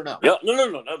sense or no? Yeah,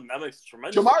 no. That makes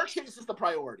tremendous Jamar Chase is the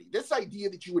priority. This idea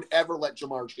that you would ever let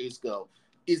Jamar Chase go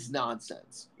is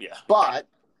nonsense. Yeah. But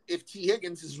if T.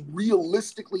 Higgins is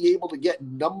realistically able to get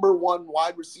number one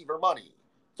wide receiver money,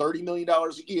 $30 million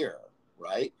a year,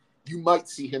 right? You might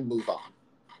see him move on.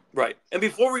 Right. And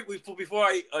before you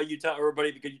tell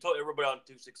everybody, because you told everybody on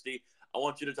 260, I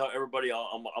want you to tell everybody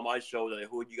on my show that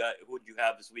who would you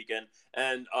have this weekend.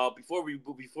 And before we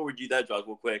do that, Josh,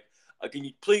 real quick, can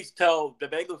you please tell the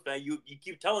Bengals fan, you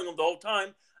keep telling them the whole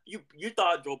time you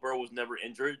thought Joe Burrow was never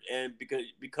injured, and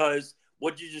because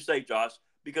what did you just say, Josh?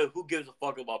 Because who gives a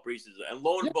fuck about preseason? And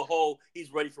lo and behold,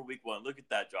 he's ready for week one. Look at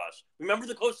that, Josh. Remember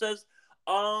the coach says,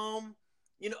 I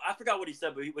forgot what he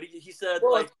said, but he said,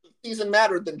 well, like, if season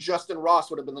mattered, then Justin Ross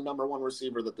would have been the number one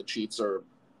receiver that the Chiefs are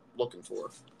looking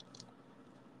for.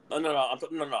 No. I'm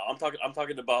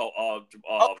talking about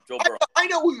Joe Burrow. I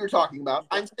know who you're talking about.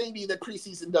 I'm saying to you that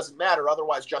preseason doesn't matter.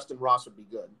 Otherwise, Justin Ross would be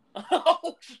good.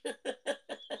 Oh, shit.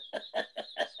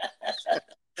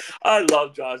 I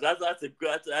love Josh.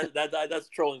 That's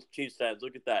trolling Chiefs fans.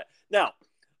 Look at that. Now,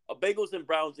 Bengals and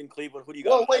Browns in Cleveland. Who do you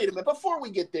got? Well, wait a minute. Before we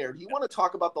get there, do you want to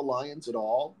talk about the Lions at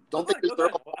all? Go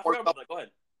ahead.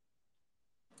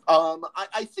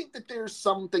 I think that there's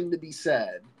something to be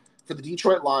said for the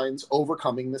Detroit Lions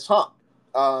overcoming this hump.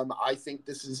 I think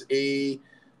this is a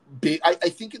big. I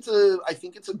think it's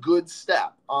a good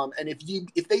step. And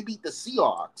if they beat the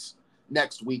Seahawks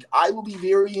next week, I will be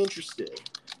very interested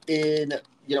in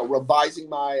revising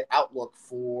my outlook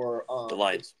for the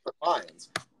Lions.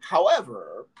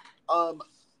 However,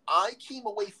 I came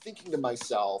away thinking to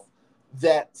myself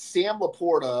that Sam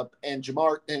Laporta and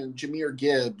Jahmyr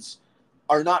Gibbs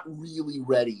are not really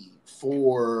ready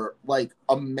for like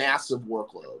a massive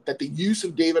workload. That the use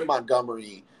of David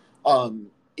Montgomery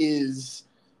is,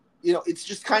 it's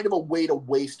just kind of a way to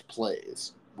waste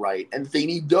plays, right? And they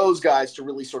need those guys to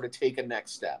really sort of take a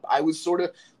next step. I was sort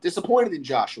of disappointed in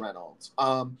Josh Reynolds,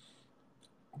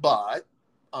 but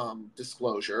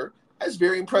disclosure, I was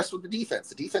very impressed with the defense.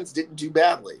 The defense didn't do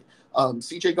badly.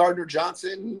 C.J.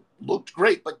 Gardner-Johnson looked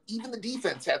great, but even the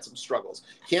defense had some struggles.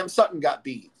 Cam Sutton got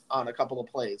beat on a couple of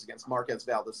plays against Marquez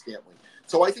Valdes-Scantling.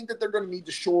 So I think that they're going to need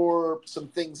to shore some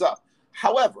things up.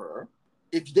 However,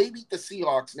 if they beat the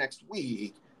Seahawks next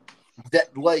week,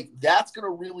 that's going to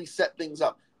really set things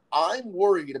up. I'm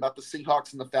worried about the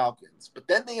Seahawks and the Falcons, but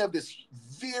then they have this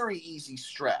very easy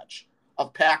stretch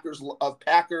of Packers,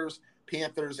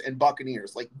 Panthers, and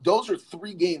Buccaneers. Like, those are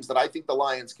three games that I think the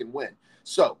Lions can win.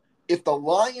 So if the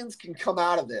Lions can come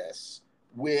out of this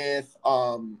with,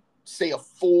 say, a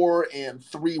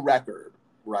 4-3 record,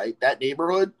 right, that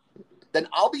neighborhood, then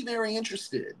I'll be very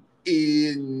interested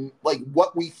in like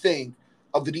what we think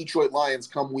of the Detroit Lions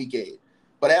come week 8.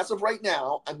 But as of right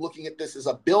now, I'm looking at this as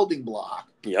a building block,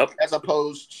 as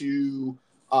opposed to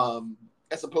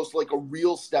like a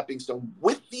real stepping stone,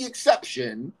 with the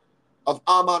exception of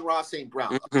Amon-Ra St.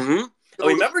 Brown. Mm-hmm.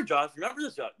 Remember, Josh? Remember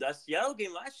this? That Seattle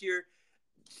game last year,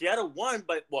 Seattle won,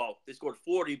 but they scored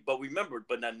 40. But remember,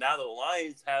 now the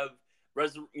Lions have,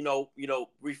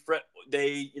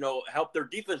 they helped their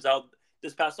defense out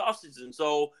this past offseason.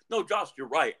 So no, Josh, you're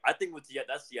right. I think with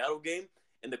that Seattle game,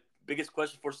 and the biggest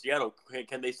question for Seattle,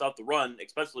 can they stop the run,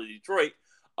 especially Detroit?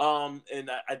 And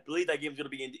I believe that game is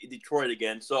going to be in Detroit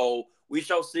again. So we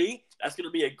shall see. That's going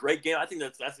to be a great game. I think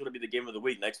that's going to be the game of the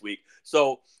week next week.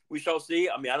 So we shall see.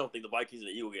 I mean, I don't think the Vikings and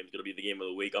the Eagle game is going to be the game of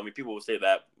the week. I mean, people will say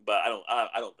that, but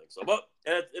I don't think so. But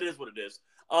it is what it is.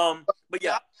 But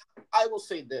yeah, I will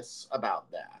say this about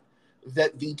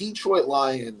that the Detroit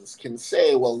Lions can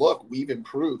say, well, look, we've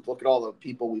improved. Look at all the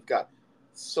people we've got.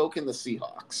 So can the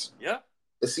Seahawks. Yeah.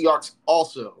 The Seahawks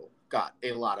also got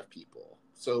a lot of people.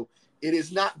 So it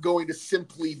is not going to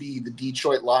simply be the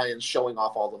Detroit Lions showing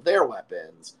off all of their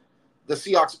weapons. The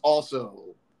Seahawks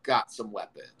also got some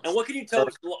weapons. And what can you tell?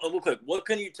 Real quick, what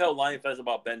can you tell Lion fans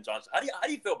about Ben Johnson? How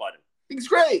do you feel about him? I think he's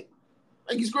great.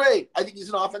 I think he's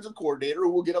an offensive coordinator who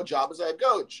will get a job as a head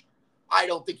coach. I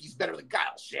don't think he's better than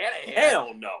Kyle Shanahan.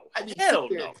 Hell no. I mean, Hell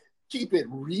no. Keep it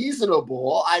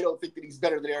reasonable. I don't think that he's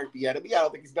better than Eric Bieniemy. I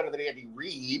don't think he's better than Andy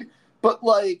Reid. But,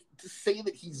 like, to say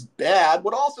that he's bad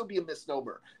would also be a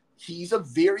misnomer. He's a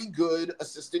very good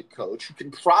assistant coach who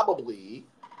can probably,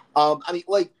 I mean,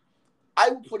 like, I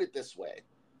would put it this way.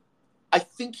 I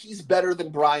think he's better than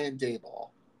Brian Daboll.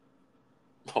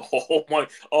 Oh my!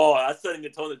 Oh, that's setting the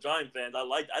tone to Giant fans. I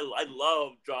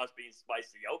love Josh being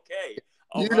spicy. Okay,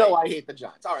 you know I hate the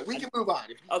Giants. All right, we can move on.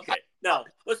 Okay, now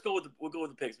let's go with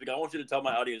the picks because I want you to tell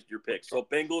my audience your picks. So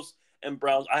Bengals and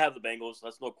Browns. I have the Bengals.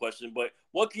 That's no question. But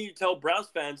what can you tell Browns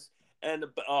fans and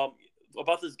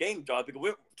about this game, Josh?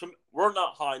 Because we're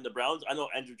not high in the Browns. I know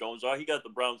Andrew Jones are. He got the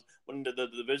Browns winning the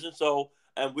division. So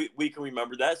and we can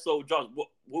remember that. So Josh,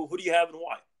 who do you have and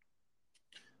why?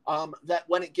 That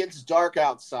when it gets dark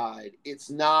outside, it's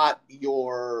not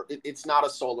a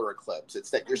solar eclipse. It's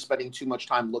that you're spending too much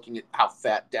time looking at how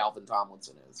fat Dalvin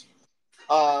Tomlinson is.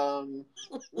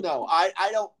 No, I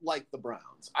don't like the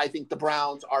Browns. I think the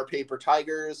Browns are paper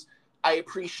tigers. I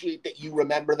appreciate that you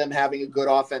remember them having a good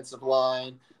offensive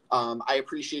line. I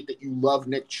appreciate that you love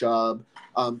Nick Chubb.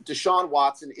 Deshaun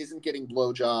Watson isn't getting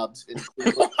blowjobs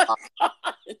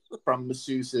from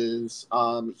masseuses.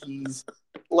 He's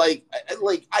like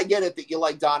I get it that you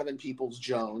like Donovan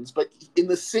Peoples-Jones, but in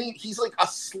the same, he's like a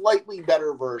slightly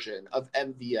better version of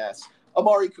MVS.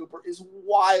 Amari Cooper is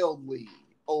wildly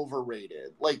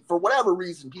overrated. Like, for whatever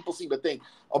reason, people seem to think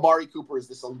Amari Cooper is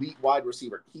this elite wide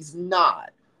receiver. He's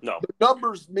not. No. The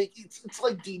numbers make it's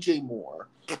like DJ Moore.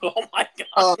 Oh my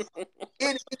god.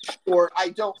 In short, I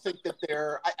don't think that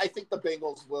I think the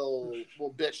Bengals will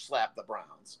bitch slap the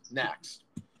Browns next.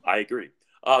 I agree.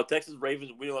 Texas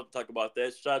Ravens, we don't have to talk about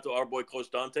that. Shout out to our boy Coach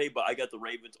Dante, but I got the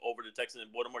Ravens over the Texans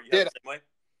and Baltimore. You have the same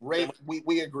way?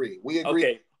 We agree.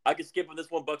 Okay. I can skip on this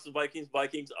one. Bucks and Vikings.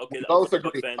 Okay. Both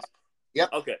agree. Fans.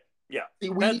 Yep. Okay. Yeah. See,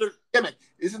 damn it.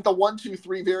 Isn't the 1, 2,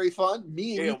 3 very fun?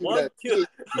 Me and you. 1, 2.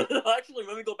 Actually,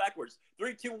 let me go backwards.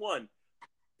 3, 2, 1.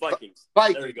 Vikings.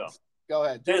 There you go. Go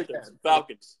ahead. Panthers.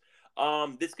 Falcons.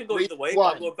 This can go either way.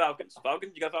 I'm going Falcons.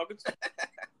 Falcons. You got Falcons?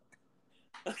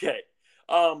 Okay.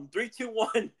 3, 2,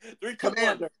 1. 3, 2,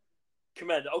 1.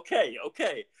 Commander. Okay.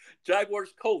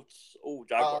 Jaguars. Colts. Oh,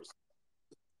 Jaguars.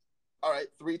 All right.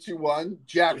 3, 2, 1.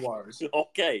 Jaguars.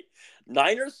 Okay.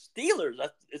 Niners. Steelers.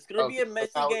 It's going to be a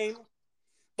messy game.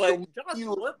 But so Josh,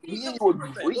 what can you tell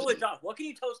Steelers fans? Josh, what can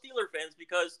you tell Steelers fans?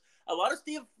 Because a lot of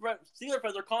Steelers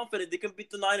fans are confident they can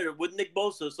beat the Niners with Nick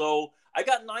Bosa. So I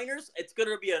got Niners. It's going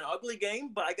to be an ugly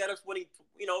game, but I got us winning,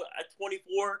 at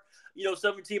 24,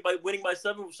 17 by winning by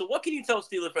 7. So what can you tell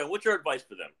Steelers fans? What's your advice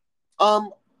for them?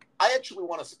 I actually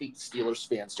want to speak to Steelers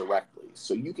fans directly,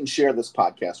 so you can share this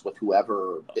podcast with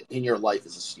whoever in your life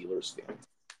is a Steelers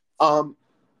fan.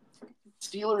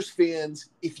 Steelers fans,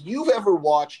 if you've ever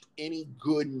watched any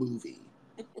good movie,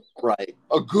 right?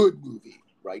 A good movie,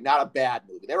 right? Not a bad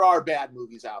movie. There are bad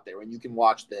movies out there, and you can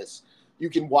watch this. You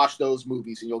can watch those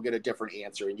movies, and you'll get a different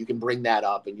answer, and you can bring that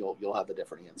up, and you'll have a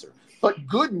different answer. But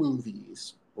good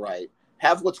movies, right,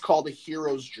 have what's called a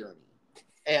hero's journey.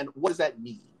 And what does that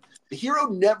mean? The hero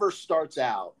never starts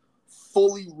out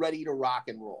fully ready to rock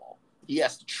and roll. He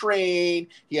has to train.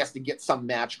 He has to get some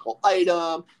magical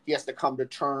item. He has to come to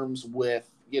terms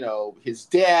with, his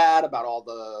dad about all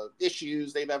the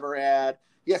issues they've ever had.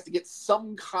 He has to get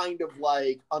some kind of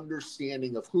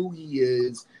understanding of who he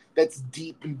is that's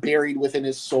deep and buried within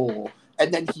his soul.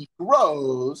 And then he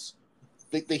grows,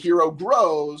 the hero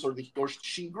grows or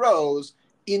she grows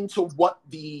into what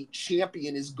the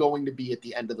champion is going to be at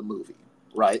the end of the movie,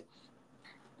 right?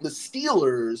 The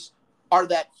Steelers are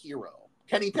that hero.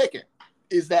 Kenny Pickett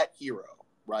is that hero,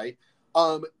 right?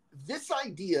 This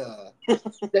idea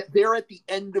that they're at the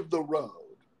end of the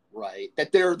road, right?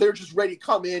 That they're just ready to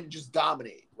come in and just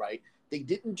dominate, right? They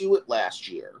didn't do it last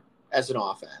year as an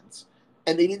offense,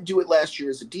 and they didn't do it last year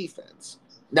as a defense.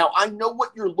 Now, I know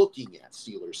what you're looking at,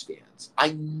 Steelers fans.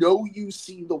 I know you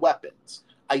see the weapons.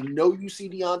 I know you see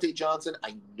Deontay Johnson.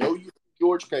 I know you see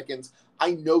George Pickens.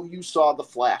 I know you saw the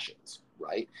flashes,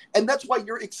 right? And that's why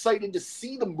you're excited to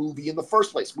see the movie in the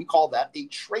first place. We call that a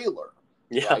trailer.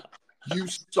 Yeah. Right? You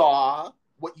saw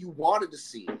what you wanted to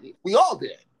see. We all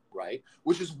did, right?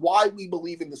 Which is why we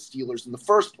believe in the Steelers in the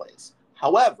first place.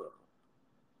 However,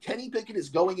 Kenny Pickett is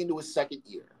going into his second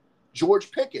year.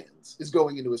 George Pickens is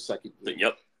going into his second year.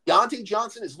 Yep. Deontay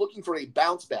Johnson is looking for a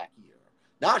bounce-back year.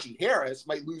 Najee Harris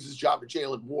might lose his job to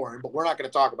Jalen Warren, but we're not going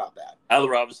to talk about that.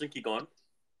 Allen Robinson, keep going.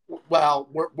 Well,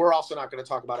 we're also not going to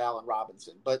talk about Allen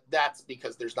Robinson, but that's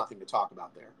because there's nothing to talk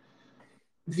about there.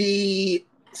 The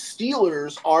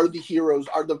Steelers are the heroes,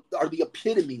 are the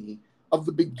epitome of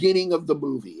the beginning of the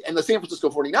movie. And the San Francisco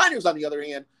 49ers, on the other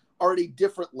hand, are at a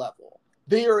different level.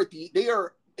 They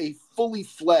are a fully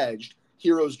fledged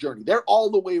hero's journey. They're all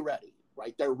the way ready,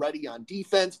 right? They're ready on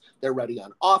defense. They're ready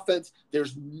on offense.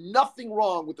 There's nothing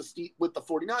wrong with the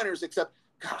 49ers except,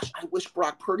 gosh, I wish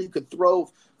Brock Purdy could throw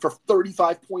for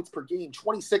 35 points per game.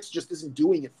 26 just isn't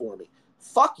doing it for me.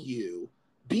 Fuck you.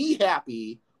 Be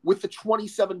happy with the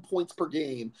 27 points per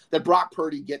game that Brock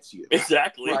Purdy gets you.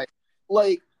 Exactly. Right?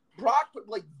 Like, Brock,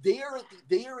 like they are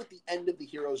at the end of the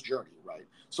hero's journey, right?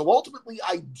 So ultimately,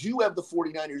 I do have the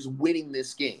 49ers winning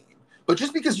this game. But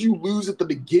just because you lose at the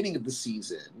beginning of the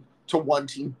season to one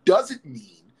team doesn't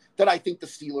mean that I think the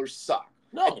Steelers suck.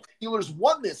 No. If the Steelers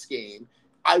won this game,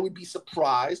 I would be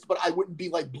surprised, but I wouldn't be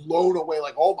like blown away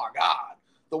like, oh my God,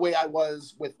 the way I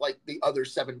was with like the other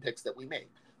 7 picks that we made.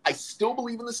 I still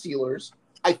believe in the Steelers.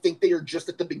 I think they are just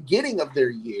at the beginning of their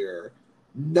year,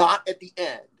 not at the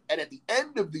end. And at the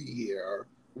end of the year,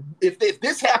 if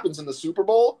this happens in the Super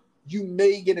Bowl, you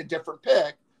may get a different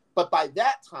pick. But by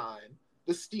that time,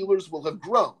 the Steelers will have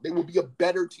grown. They will be a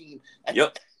better team at the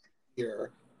end of the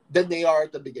year than they are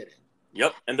at the beginning.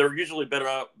 Yep, and they're usually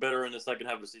better in the second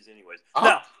half of the season anyways.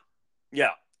 Now,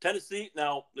 Tennessee.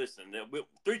 Now, listen,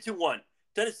 3-2-1.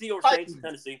 Tennessee or Saints?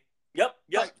 Tennessee. Yep.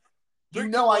 Right.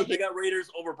 They got Raiders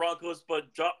over Broncos, but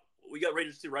we got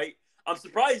Raiders too, right? I'm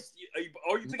surprised.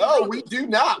 Are you picking No, Broncos? we do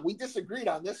not. We disagreed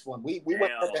on this one. We went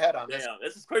head to head on this. Damn,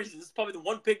 this is crazy. This is probably the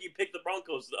one pick you picked the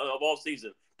Broncos of all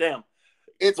season. Damn.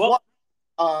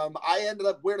 I ended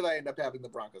up. Where did I end up having the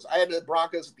Broncos? I ended up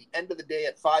Broncos at the end of the day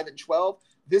at 5-12.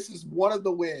 This is one of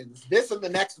the wins. This and the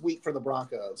next week for the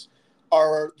Broncos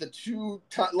are the two.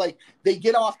 Like they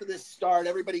get off to this start.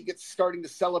 Everybody gets starting to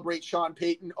celebrate Sean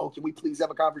Payton. Oh, can we please have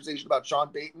a conversation about Sean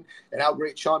Payton and how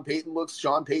great Sean Payton looks?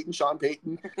 Sean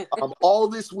Payton. All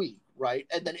this week, right?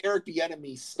 And then Eric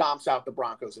Bieniemy stomps out the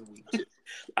Broncos in week 2.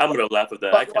 I'm gonna laugh at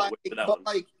that. I can't wait for that one.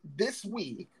 But like this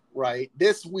week. Right,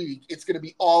 this week it's going to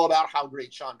be all about how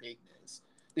great Sean Payton is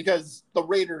because the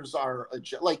Raiders are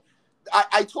like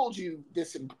I told you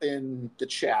this in the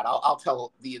chat. I'll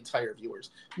tell the entire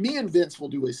viewers. Me and Vince will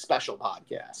do a special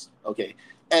podcast, okay?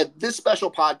 And this special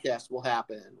podcast will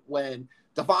happen when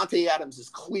Devontae Adams is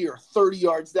clear 30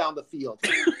 yards down the field,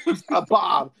 a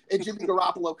bomb, and Jimmy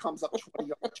Garoppolo comes up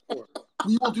 20 yards short.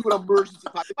 We will do an emergency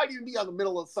podcast. It might even be on the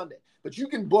middle of Sunday, but you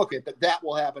can book it that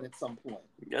will happen at some point.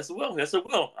 Yes, it will. Yes, it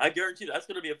will. I guarantee that's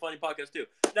going to be a funny podcast too.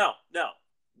 Now,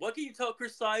 what can you tell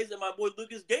Chris Size and my boy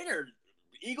Lucas Gaynor?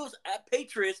 Eagles at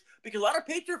Patriots, because a lot of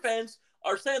Patriot fans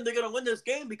are saying they're going to win this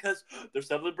game because they're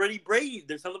celebrating Brady.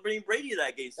 They're celebrating Brady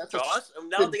that game, Josh. And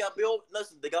now they got Bill.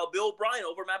 Listen, they got Bill O'Brien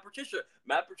over Matt Patricia.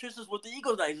 Matt Patricia's with the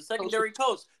Eagles now. He's a secondary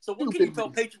coach. So what can you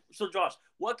tell Patriot? So Josh,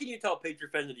 what can you tell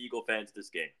Patriot fans and Eagle fans this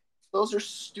game? Those are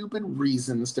stupid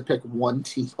reasons to pick one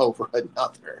team over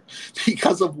another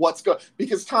because of what's going.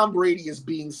 Because Tom Brady is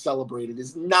being celebrated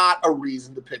is not a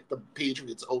reason to pick the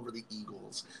Patriots over the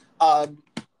Eagles.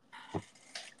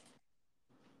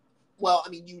 Well, I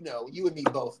mean, you and me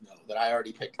both know that I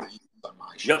already picked the Eagles on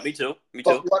my show. Yeah, me too.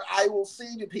 But what I will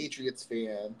say to Patriots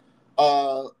fan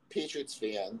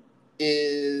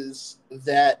is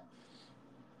that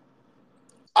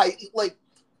I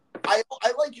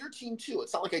like your team too.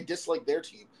 It's not like I dislike their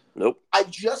team. Nope. I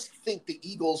just think the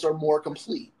Eagles are more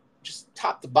complete, just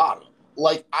top to bottom.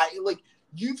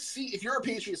 You've seen, if you're a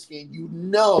Patriots fan, you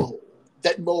know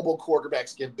that mobile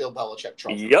quarterbacks give Bill Belichick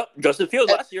trouble. Yep, Justin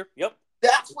Fields last year. Yep.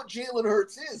 That's what Jalen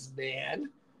Hurts is, man.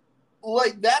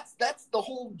 Like, that's the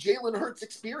whole Jalen Hurts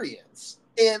experience.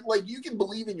 And, like, you can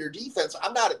believe in your defense.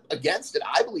 I'm not against it.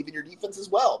 I believe in your defense as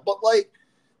well. But, like,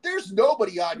 there's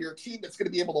nobody on your team that's going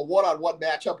to be able to one-on-one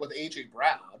match up with A.J.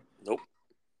 Brown. Nope.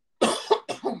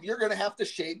 You're going to have to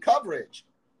shade coverage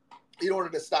in order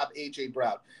to stop A.J.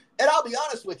 Brown. And I'll be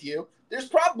honest with you, there's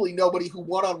probably nobody who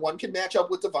one-on-one can match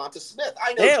up with Devonta Smith.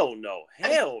 I know. Hell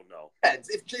no.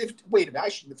 Wait a minute, I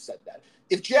shouldn't have said that.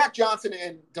 If Jack Johnson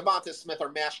and Devonta Smith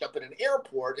are matched up in an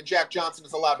airport and Jack Johnson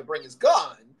is allowed to bring his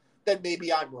gun, then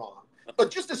maybe I'm wrong.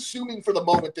 But just assuming for the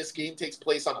moment this game takes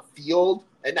place on a field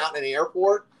and not in an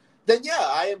airport, then yeah,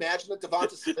 I imagine that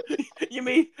Devonta Smith. you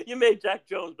made Jack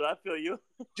Jones, but I feel you.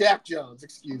 Jack Jones,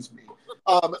 excuse me.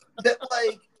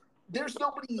 There's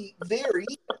nobody there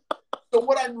either. So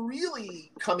what I'm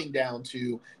really coming down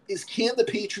to is, can the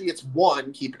Patriots,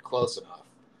 one, keep it close enough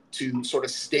to sort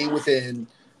of stay within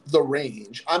the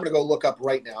range? I'm going to go look up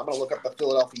right now. I'm going to look up the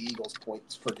Philadelphia Eagles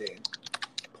points per game.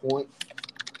 Points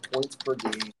per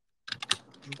game.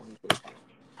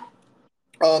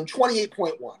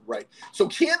 28.1, right. So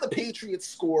can the Patriots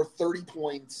score 30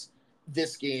 points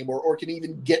this game or can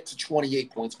even get to 28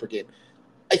 points per game?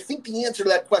 I think the answer to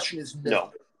that question is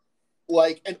no.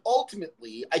 And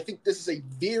ultimately, I think this is a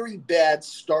very bad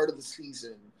start of the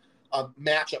season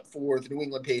matchup for the New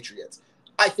England Patriots.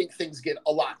 I think things get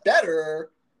a lot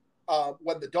better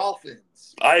when the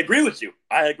Dolphins. I agree with you,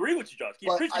 Josh.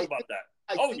 Keep preaching about that.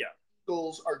 I think the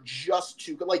Eagles are just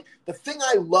too good. Like, the thing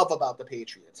I love about the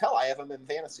Patriots, hell, I have them in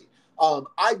fantasy.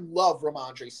 I love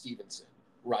Ramondre Stevenson,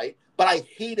 right? But I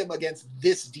hate him against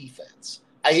this defense.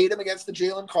 I hate him against the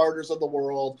Jalen Carters of the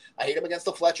world. I hate him against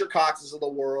the Fletcher Coxes of the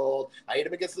world. I hate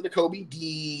him against the Nakobe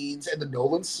Deans and the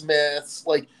Nolan Smiths.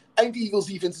 Like, I think the Eagles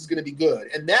defense is going to be good.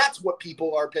 And that's what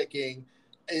people are picking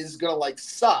is going to,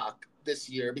 suck this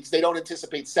year because they don't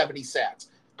anticipate 70 sacks.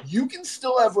 You can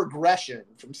still have regression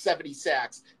from 70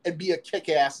 sacks and be a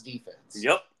kick-ass defense.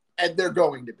 Yep. And they're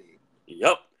going to be.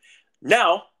 Yep.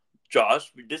 Now,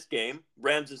 Josh, with this game,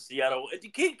 Rams in Seattle.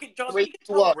 Josh, can you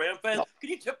tell Ram fans? No. Can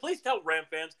you please tell Ram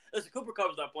fans? Listen, Cooper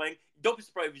Kupp is not playing. Don't be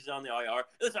surprised if he's on the IR.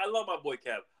 Listen, I love my boy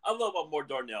Kev. I love my boy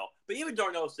Darnell. But even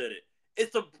Darnell said it.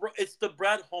 It's the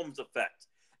Brad Holmes effect.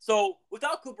 So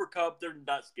without Cooper Kupp, they're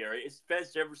not scary. It's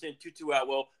Vance Jefferson, Tutu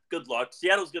Atwell. Good luck.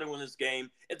 Seattle's going to win this game.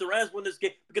 If the Rams win this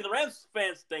game, because the Rams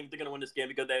fans think they're going to win this game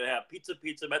because they have Pizza,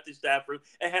 Matthew Stafford,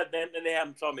 and they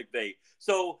have Sean McVay.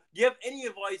 So do you have any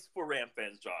advice for Ram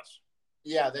fans, Josh?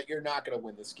 Yeah, that you're not going to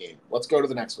win this game. Let's go to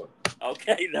the next one.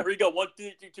 Okay, there we go. 1, 2,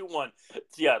 3, 2, 1.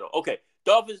 Seattle. Okay,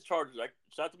 Dolphins, Chargers.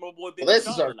 Shout out to my boy Baby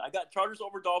Johnson. I got Chargers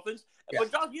over Dolphins. Yeah.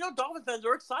 But Josh, Dolphin fans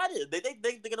are excited. They think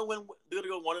they're gonna win. They're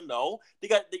gonna go 1-0. They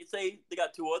got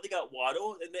Tua, they got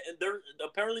Waddle, and they're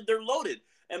apparently loaded.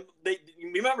 And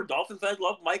you remember Dolphin fans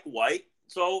love Mike White.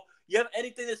 So you have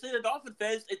anything to say to Dolphin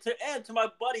fans? And to my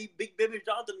buddy Big Baby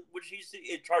Johnson, which he's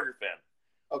a Charger fan.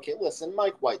 Okay, listen,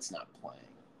 Mike White's not playing,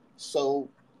 so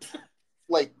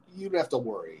you don't have to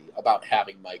worry about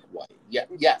having Mike White. Yeah,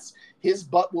 yes, his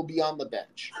butt will be on the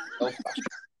bench. No question.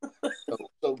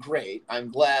 So great.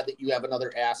 I'm glad that you have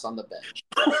another ass on the bench.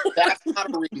 That's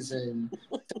not a reason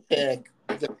to pick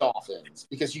the Dolphins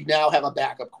because you now have a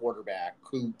backup quarterback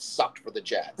who sucked for the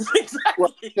Jets.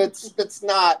 Exactly. That's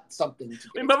not something to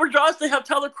remember, Josh. They have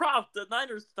Tyler Kroft, the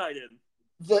Niners tight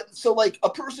end. So a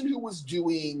person who was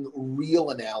doing real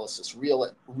analysis,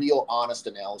 real honest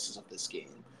analysis of this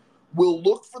game, will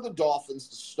look for the Dolphins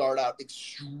to start out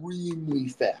extremely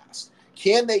fast.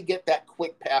 Can they get that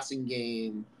quick passing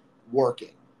game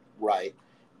working, right?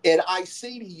 And I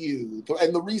say to you,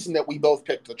 and the reason that we both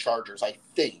picked the Chargers, I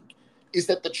think, is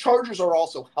that the Chargers are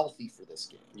also healthy for this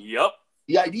game. Yep.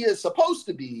 The idea is supposed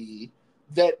to be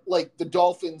that, the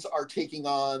Dolphins are taking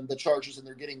on the Chargers and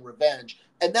they're getting revenge.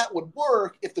 And that would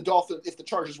work if the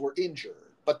Chargers were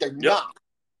injured, but they're not.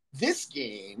 This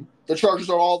game, the Chargers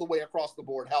are all the way across the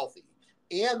board healthy,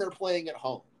 and they're playing at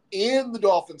home, and the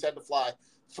Dolphins had to fly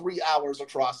 3 hours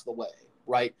across the way,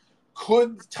 right?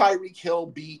 Could Tyreek Hill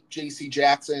beat J.C.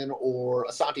 Jackson or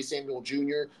Asante Samuel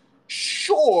Jr.?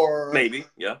 Sure. Maybe,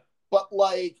 yeah. But,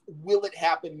 will it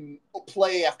happen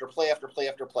play after play after play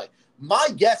after play? My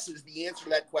guess is the answer to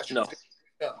that question is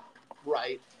no,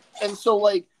 right? And so,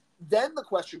 then the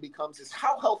question becomes is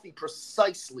how healthy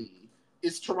precisely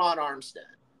is Teron Armstead?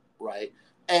 Right.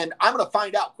 And I'm going to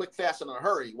find out quick, fast, and in a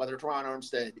hurry whether Teron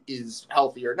Armstead is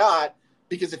healthy or not,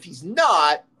 because if he's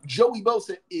not, Joey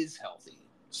Bosa is healthy.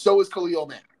 So is Khalil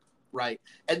Mack. Right.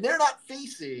 And they're not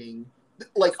facing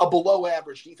a below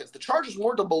average defense. The Chargers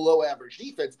weren't a below average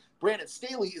defense. Brandon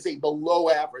Staley is a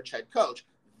below average head coach.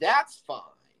 That's fine.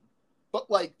 But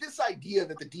this idea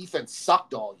that the defense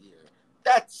sucked all year,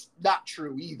 that's not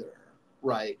true either.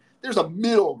 Right. There's a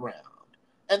middle ground.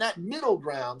 And that middle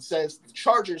ground says the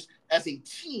Chargers as a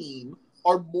team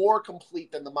are more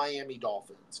complete than the Miami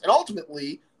Dolphins. And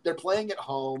ultimately, they're playing at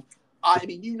home. I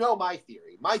mean, my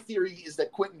theory. My theory is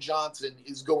that Quentin Johnson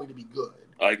is going to be good.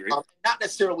 I agree. Not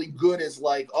necessarily good as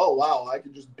oh, wow, I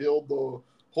can just build the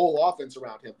whole offense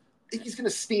around him. I think he's going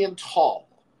to stand tall.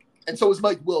 And so is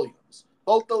Mike Williams.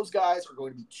 Both those guys are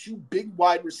going to be two big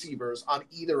wide receivers on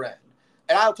either end.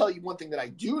 And I'll tell you one thing that I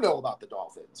do know about the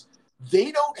Dolphins.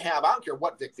 They don't have, I don't care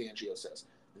what Vic Fangio says,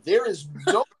 there is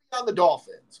nobody on the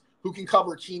Dolphins who can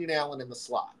cover Keenan Allen in the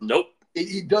slot. Nope.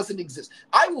 It doesn't exist.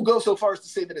 I will go so far as to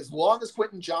say that as long as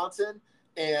Quentin Johnson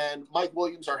and Mike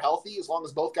Williams are healthy, as long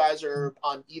as both guys are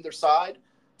on either side,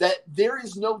 that there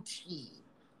is no team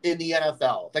in the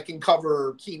NFL that can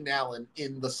cover Keenan Allen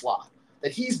in the slot.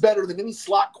 That he's better than any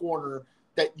slot corner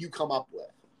that you come up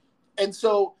with. And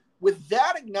so with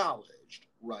that acknowledged,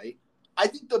 right, I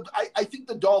think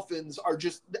the Dolphins are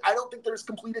just – I don't think they're as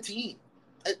complete a team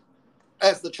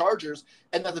as the Chargers,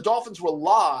 and that the Dolphins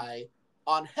rely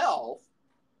on health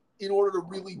in order to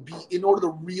really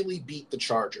beat the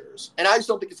Chargers. And I just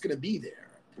don't think it's going to be there.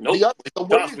 Nope. The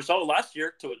Josh, we saw it last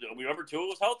year. We remember Tua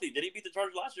was healthy. Did he beat the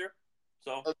Chargers last year?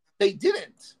 So they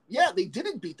didn't. Yeah, they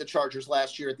didn't beat the Chargers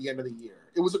last year at the end of the year.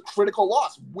 It was a critical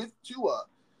loss with Tua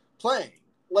playing.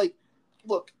 Like,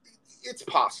 look, it's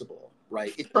possible,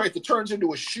 right? If it turns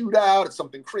into a shootout, if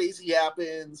something crazy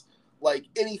happens, like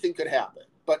anything could happen.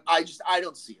 But I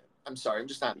don't see it. I'm sorry, I'm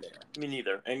just not there. Me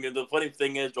neither. And the funny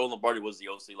thing is, Joe Lombardi was the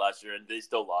OC last year, and they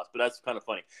still lost. But that's kind of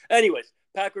funny. Anyways,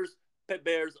 Packers,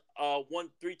 Bears,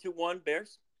 3-2-1,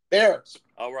 Bears. Bears.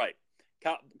 All right.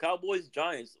 Cowboys,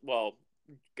 Giants. Well,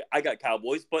 I got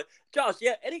Cowboys, but Josh,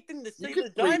 yeah, anything to say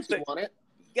the Giants on it.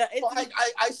 Yeah, well,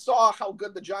 I saw how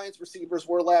good the Giants receivers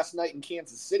were last night in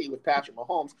Kansas City with Patrick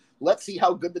Mahomes. Let's see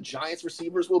how good the Giants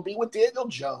receivers will be with Daniel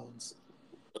Jones.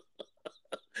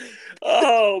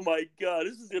 Oh my God,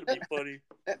 this is gonna be funny.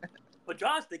 But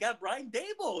Josh, they got Brian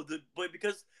Daboll, but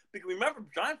because remember,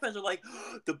 Giant fans are like,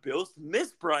 oh, the Bills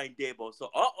missed Brian Daboll, so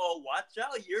watch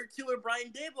out, year 2 of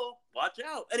Brian Daboll, watch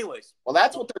out. Anyways, well,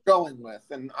 that's what they're going with,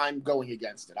 and I'm going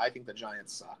against it. I think the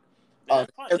Giants suck. Yeah,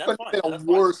 that's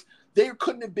fine. There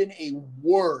couldn't have been a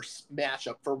worse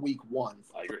matchup for Week 1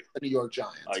 I agree. The New York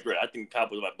Giants. I agree. I think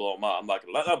Cowboys might blow them out. I'm not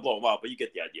going to blow them out, but you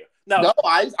get the idea. Now, no,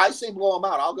 I say blow them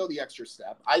out. I'll go the extra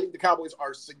step. I think the Cowboys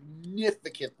are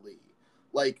significantly,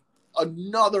 like,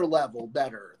 another level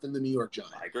better than the New York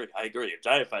Giants. I agree. If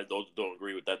Giant fans don't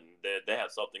agree with that, they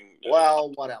have something.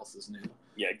 Well, what else is new?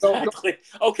 Yeah, exactly.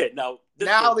 Okay, now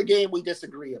the game we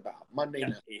disagree about Monday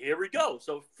night. Here we go.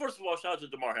 So first of all, shout out to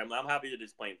DeMar Hamlin. I'm happy that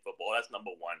he's playing football. That's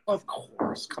number one. Of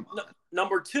course, come on.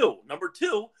 Number two.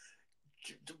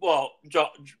 Well, Josh,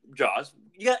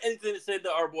 you got anything to say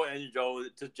to our boy Andrew Joe,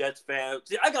 to Jets fans?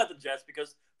 See, I got the Jets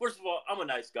because first of all, I'm a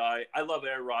nice guy. I love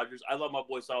Aaron Rodgers. I love my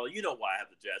boy Salah. You know why I have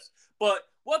the Jets. But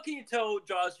what can you tell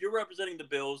Josh? You're representing the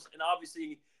Bills, and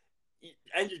obviously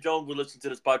Andrew Jones will listen to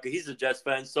this podcast. He's a Jets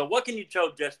fan. So what can you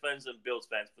tell Jets fans and Bills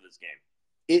fans for this game?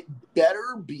 It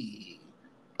better be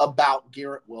about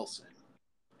Garrett Wilson.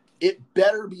 It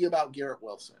better be about Garrett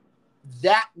Wilson.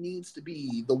 That needs to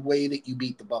be the way that you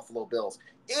beat the Buffalo Bills.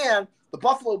 And the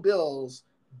Buffalo Bills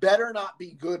better not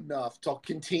be good enough to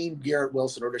contain Garrett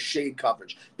Wilson or to shade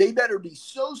coverage. They better be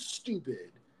so stupid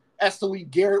as to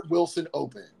leave Garrett Wilson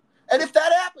open. And if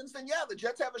that happens, then yeah, the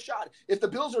Jets have a shot. If the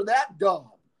Bills are that dumb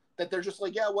that they're just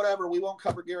like, yeah, whatever, we won't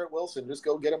cover Garrett Wilson, just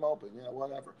go get him open. Yeah,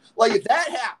 whatever. Like, if that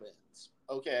happens,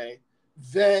 okay,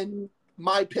 then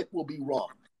my pick will be wrong.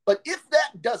 But if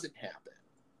that doesn't happen,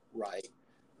 right,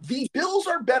 the Bills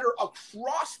are better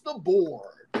across the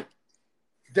board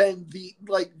than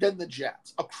the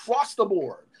Jets. Across the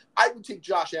board. I would take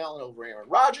Josh Allen over Aaron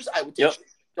Rodgers. I would take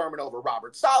Sherman over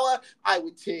Robert Saleh. I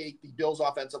would take the Bills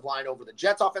offensive line over the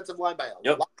Jets offensive line by a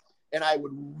lot. And I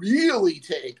would really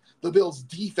take the Bills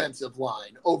defensive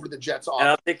line over the Jets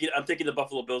offense. And I'm taking the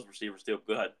Buffalo Bills receivers too.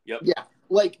 Go ahead. Yep. Yeah.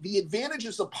 Like, the advantage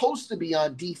is supposed to be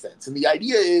on defense. And the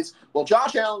idea is, well,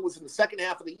 Josh Allen was in the second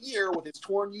half of the year with his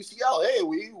torn UCL. Hey,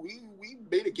 we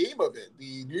made a game of it.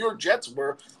 The New York Jets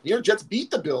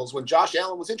beat the Bills when Josh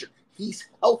Allen was injured. He's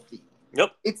healthy.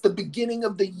 Yep. It's the beginning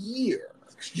of the year.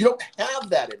 You don't have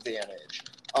that advantage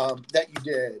that you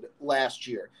did last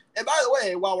year. And by the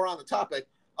way, while we're on the topic,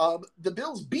 the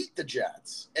Bills beat the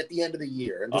Jets at the end of the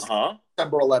year in the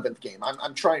December 11th game.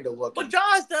 I'm trying to look. But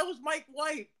Josh, that was Mike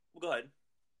White. Go ahead.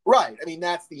 Right. I mean,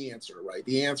 that's the answer, right?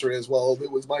 The answer is, well,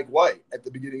 it was Mike White at the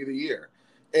beginning of the year,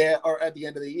 or at the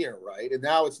end of the year, right? And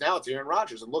now it's Aaron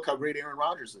Rodgers, and look how great Aaron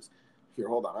Rodgers is. Here,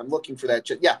 hold on. I'm looking for that.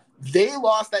 Yeah, they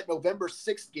lost that November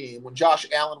 6th game when Josh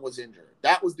Allen was injured.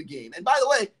 That was the game. And by the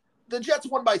way, the Jets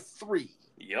won by 3.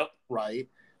 Yep. Right.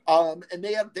 And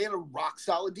they had a rock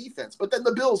solid defense, but then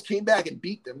the Bills came back and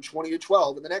beat them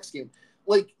 20-12 in the next game.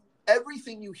 Like,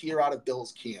 everything you hear out of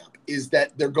Bills camp is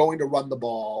that they're going to run the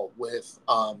ball with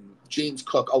James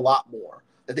Cook a lot more.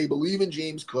 That they believe in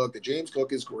James Cook. That James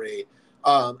Cook is great.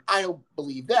 I don't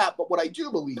believe that, but what I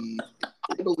do believe,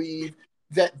 I believe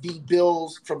that the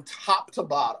Bills from top to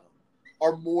bottom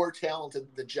are more talented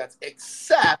than the Jets,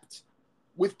 except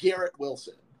with Garrett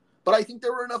Wilson. But I think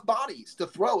there were enough bodies to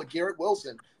throw at Garrett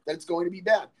Wilson that it's going to be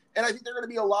bad. And I think there are going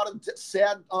to be a lot of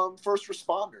sad first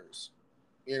responders,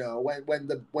 you know, when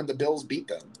the Bills beat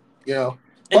them, you know.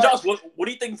 And Josh, what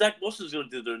do you think Zach Wilson's going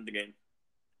to do during the game?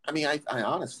 I mean, I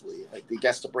honestly, I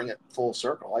guess to bring it full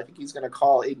circle, I think he's going to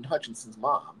call Aiden Hutchinson's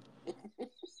mom.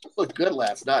 Looked good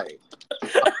last night.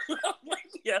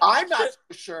 Yeah. I'm not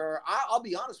so sure. I'll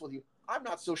be honest with you. I'm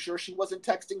not so sure she wasn't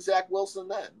texting Zach Wilson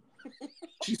then.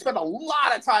 She spent a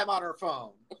lot of time on her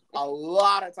phone. A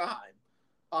lot of time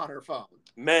on her phone.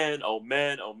 Man, oh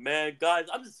man, oh man. Guys,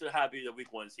 I'm just so happy that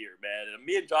week 1's here, man. And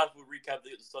me and Josh will recap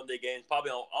the Sunday games probably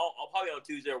on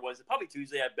Tuesday or Wednesday. Probably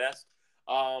Tuesday at best.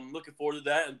 Looking forward to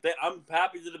that, and I'm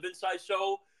happy that the Vince Size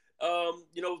Show,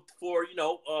 for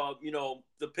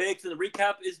the picks and the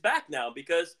recap is back now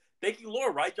because thank you,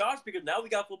 Lord, right, Josh? Because now we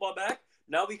got football back.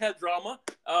 Now we have drama.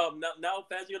 Now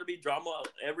fans are gonna be drama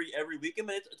every weekend,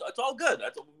 and it's all good.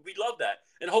 We love that,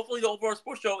 and hopefully the overall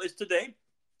sports show is today.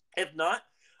 If not,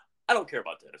 I don't care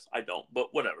about tennis. I don't,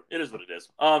 but whatever. It is what it is.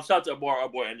 Shout out to our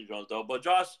boy Andy Jones though. But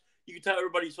Josh, you can tell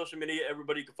everybody social media,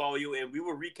 everybody can follow you, and we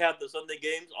will recap the Sunday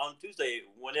games on Tuesday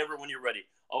when you're ready,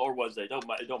 or Wednesday. It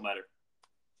don't matter.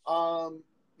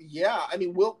 Yeah, I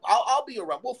mean, I'll be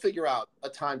around. We'll figure out a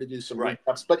time to do some Right.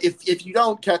 recaps. But if you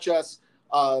don't catch us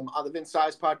on the Vince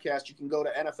Size podcast, you can go to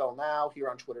NFL Now here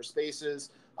on Twitter Spaces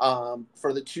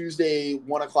for the Tuesday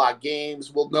 1:00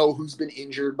 games. We'll know who's been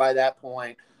injured by that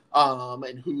point,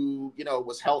 and who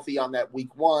was healthy on that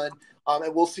week 1,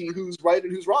 and we'll see who's right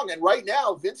and who's wrong. And right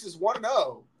now, Vince is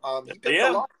 1-0. He picked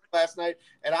the Lions last night,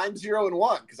 and I'm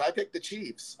 0-1 because I picked the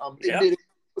Chiefs. Admittedly,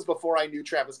 was before I knew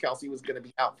Travis Kelce was going to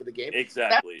be out for the game.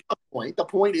 Exactly. That's the point. The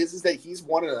point is that he's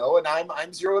 1-0 and I'm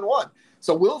 0-1.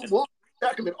 So we'll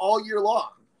check him all year long.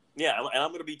 Yeah, and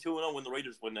I'm going to be 2-0 when the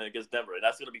Raiders win against Denver.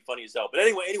 That's going to be funny as hell. But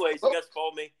anyways, you guys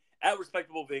follow me at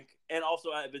Respectable Vink and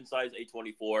also at Vinsize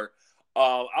 824.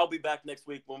 I'll be back next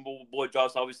week when boy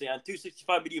Josh, obviously, on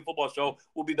 265 Media Football Show.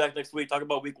 We'll be back next week talking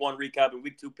about Week 1 recap and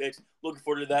Week 2 picks. Looking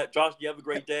forward to that. Josh, you have a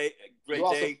great day.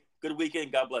 Good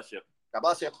weekend. God bless you. God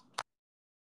bless you.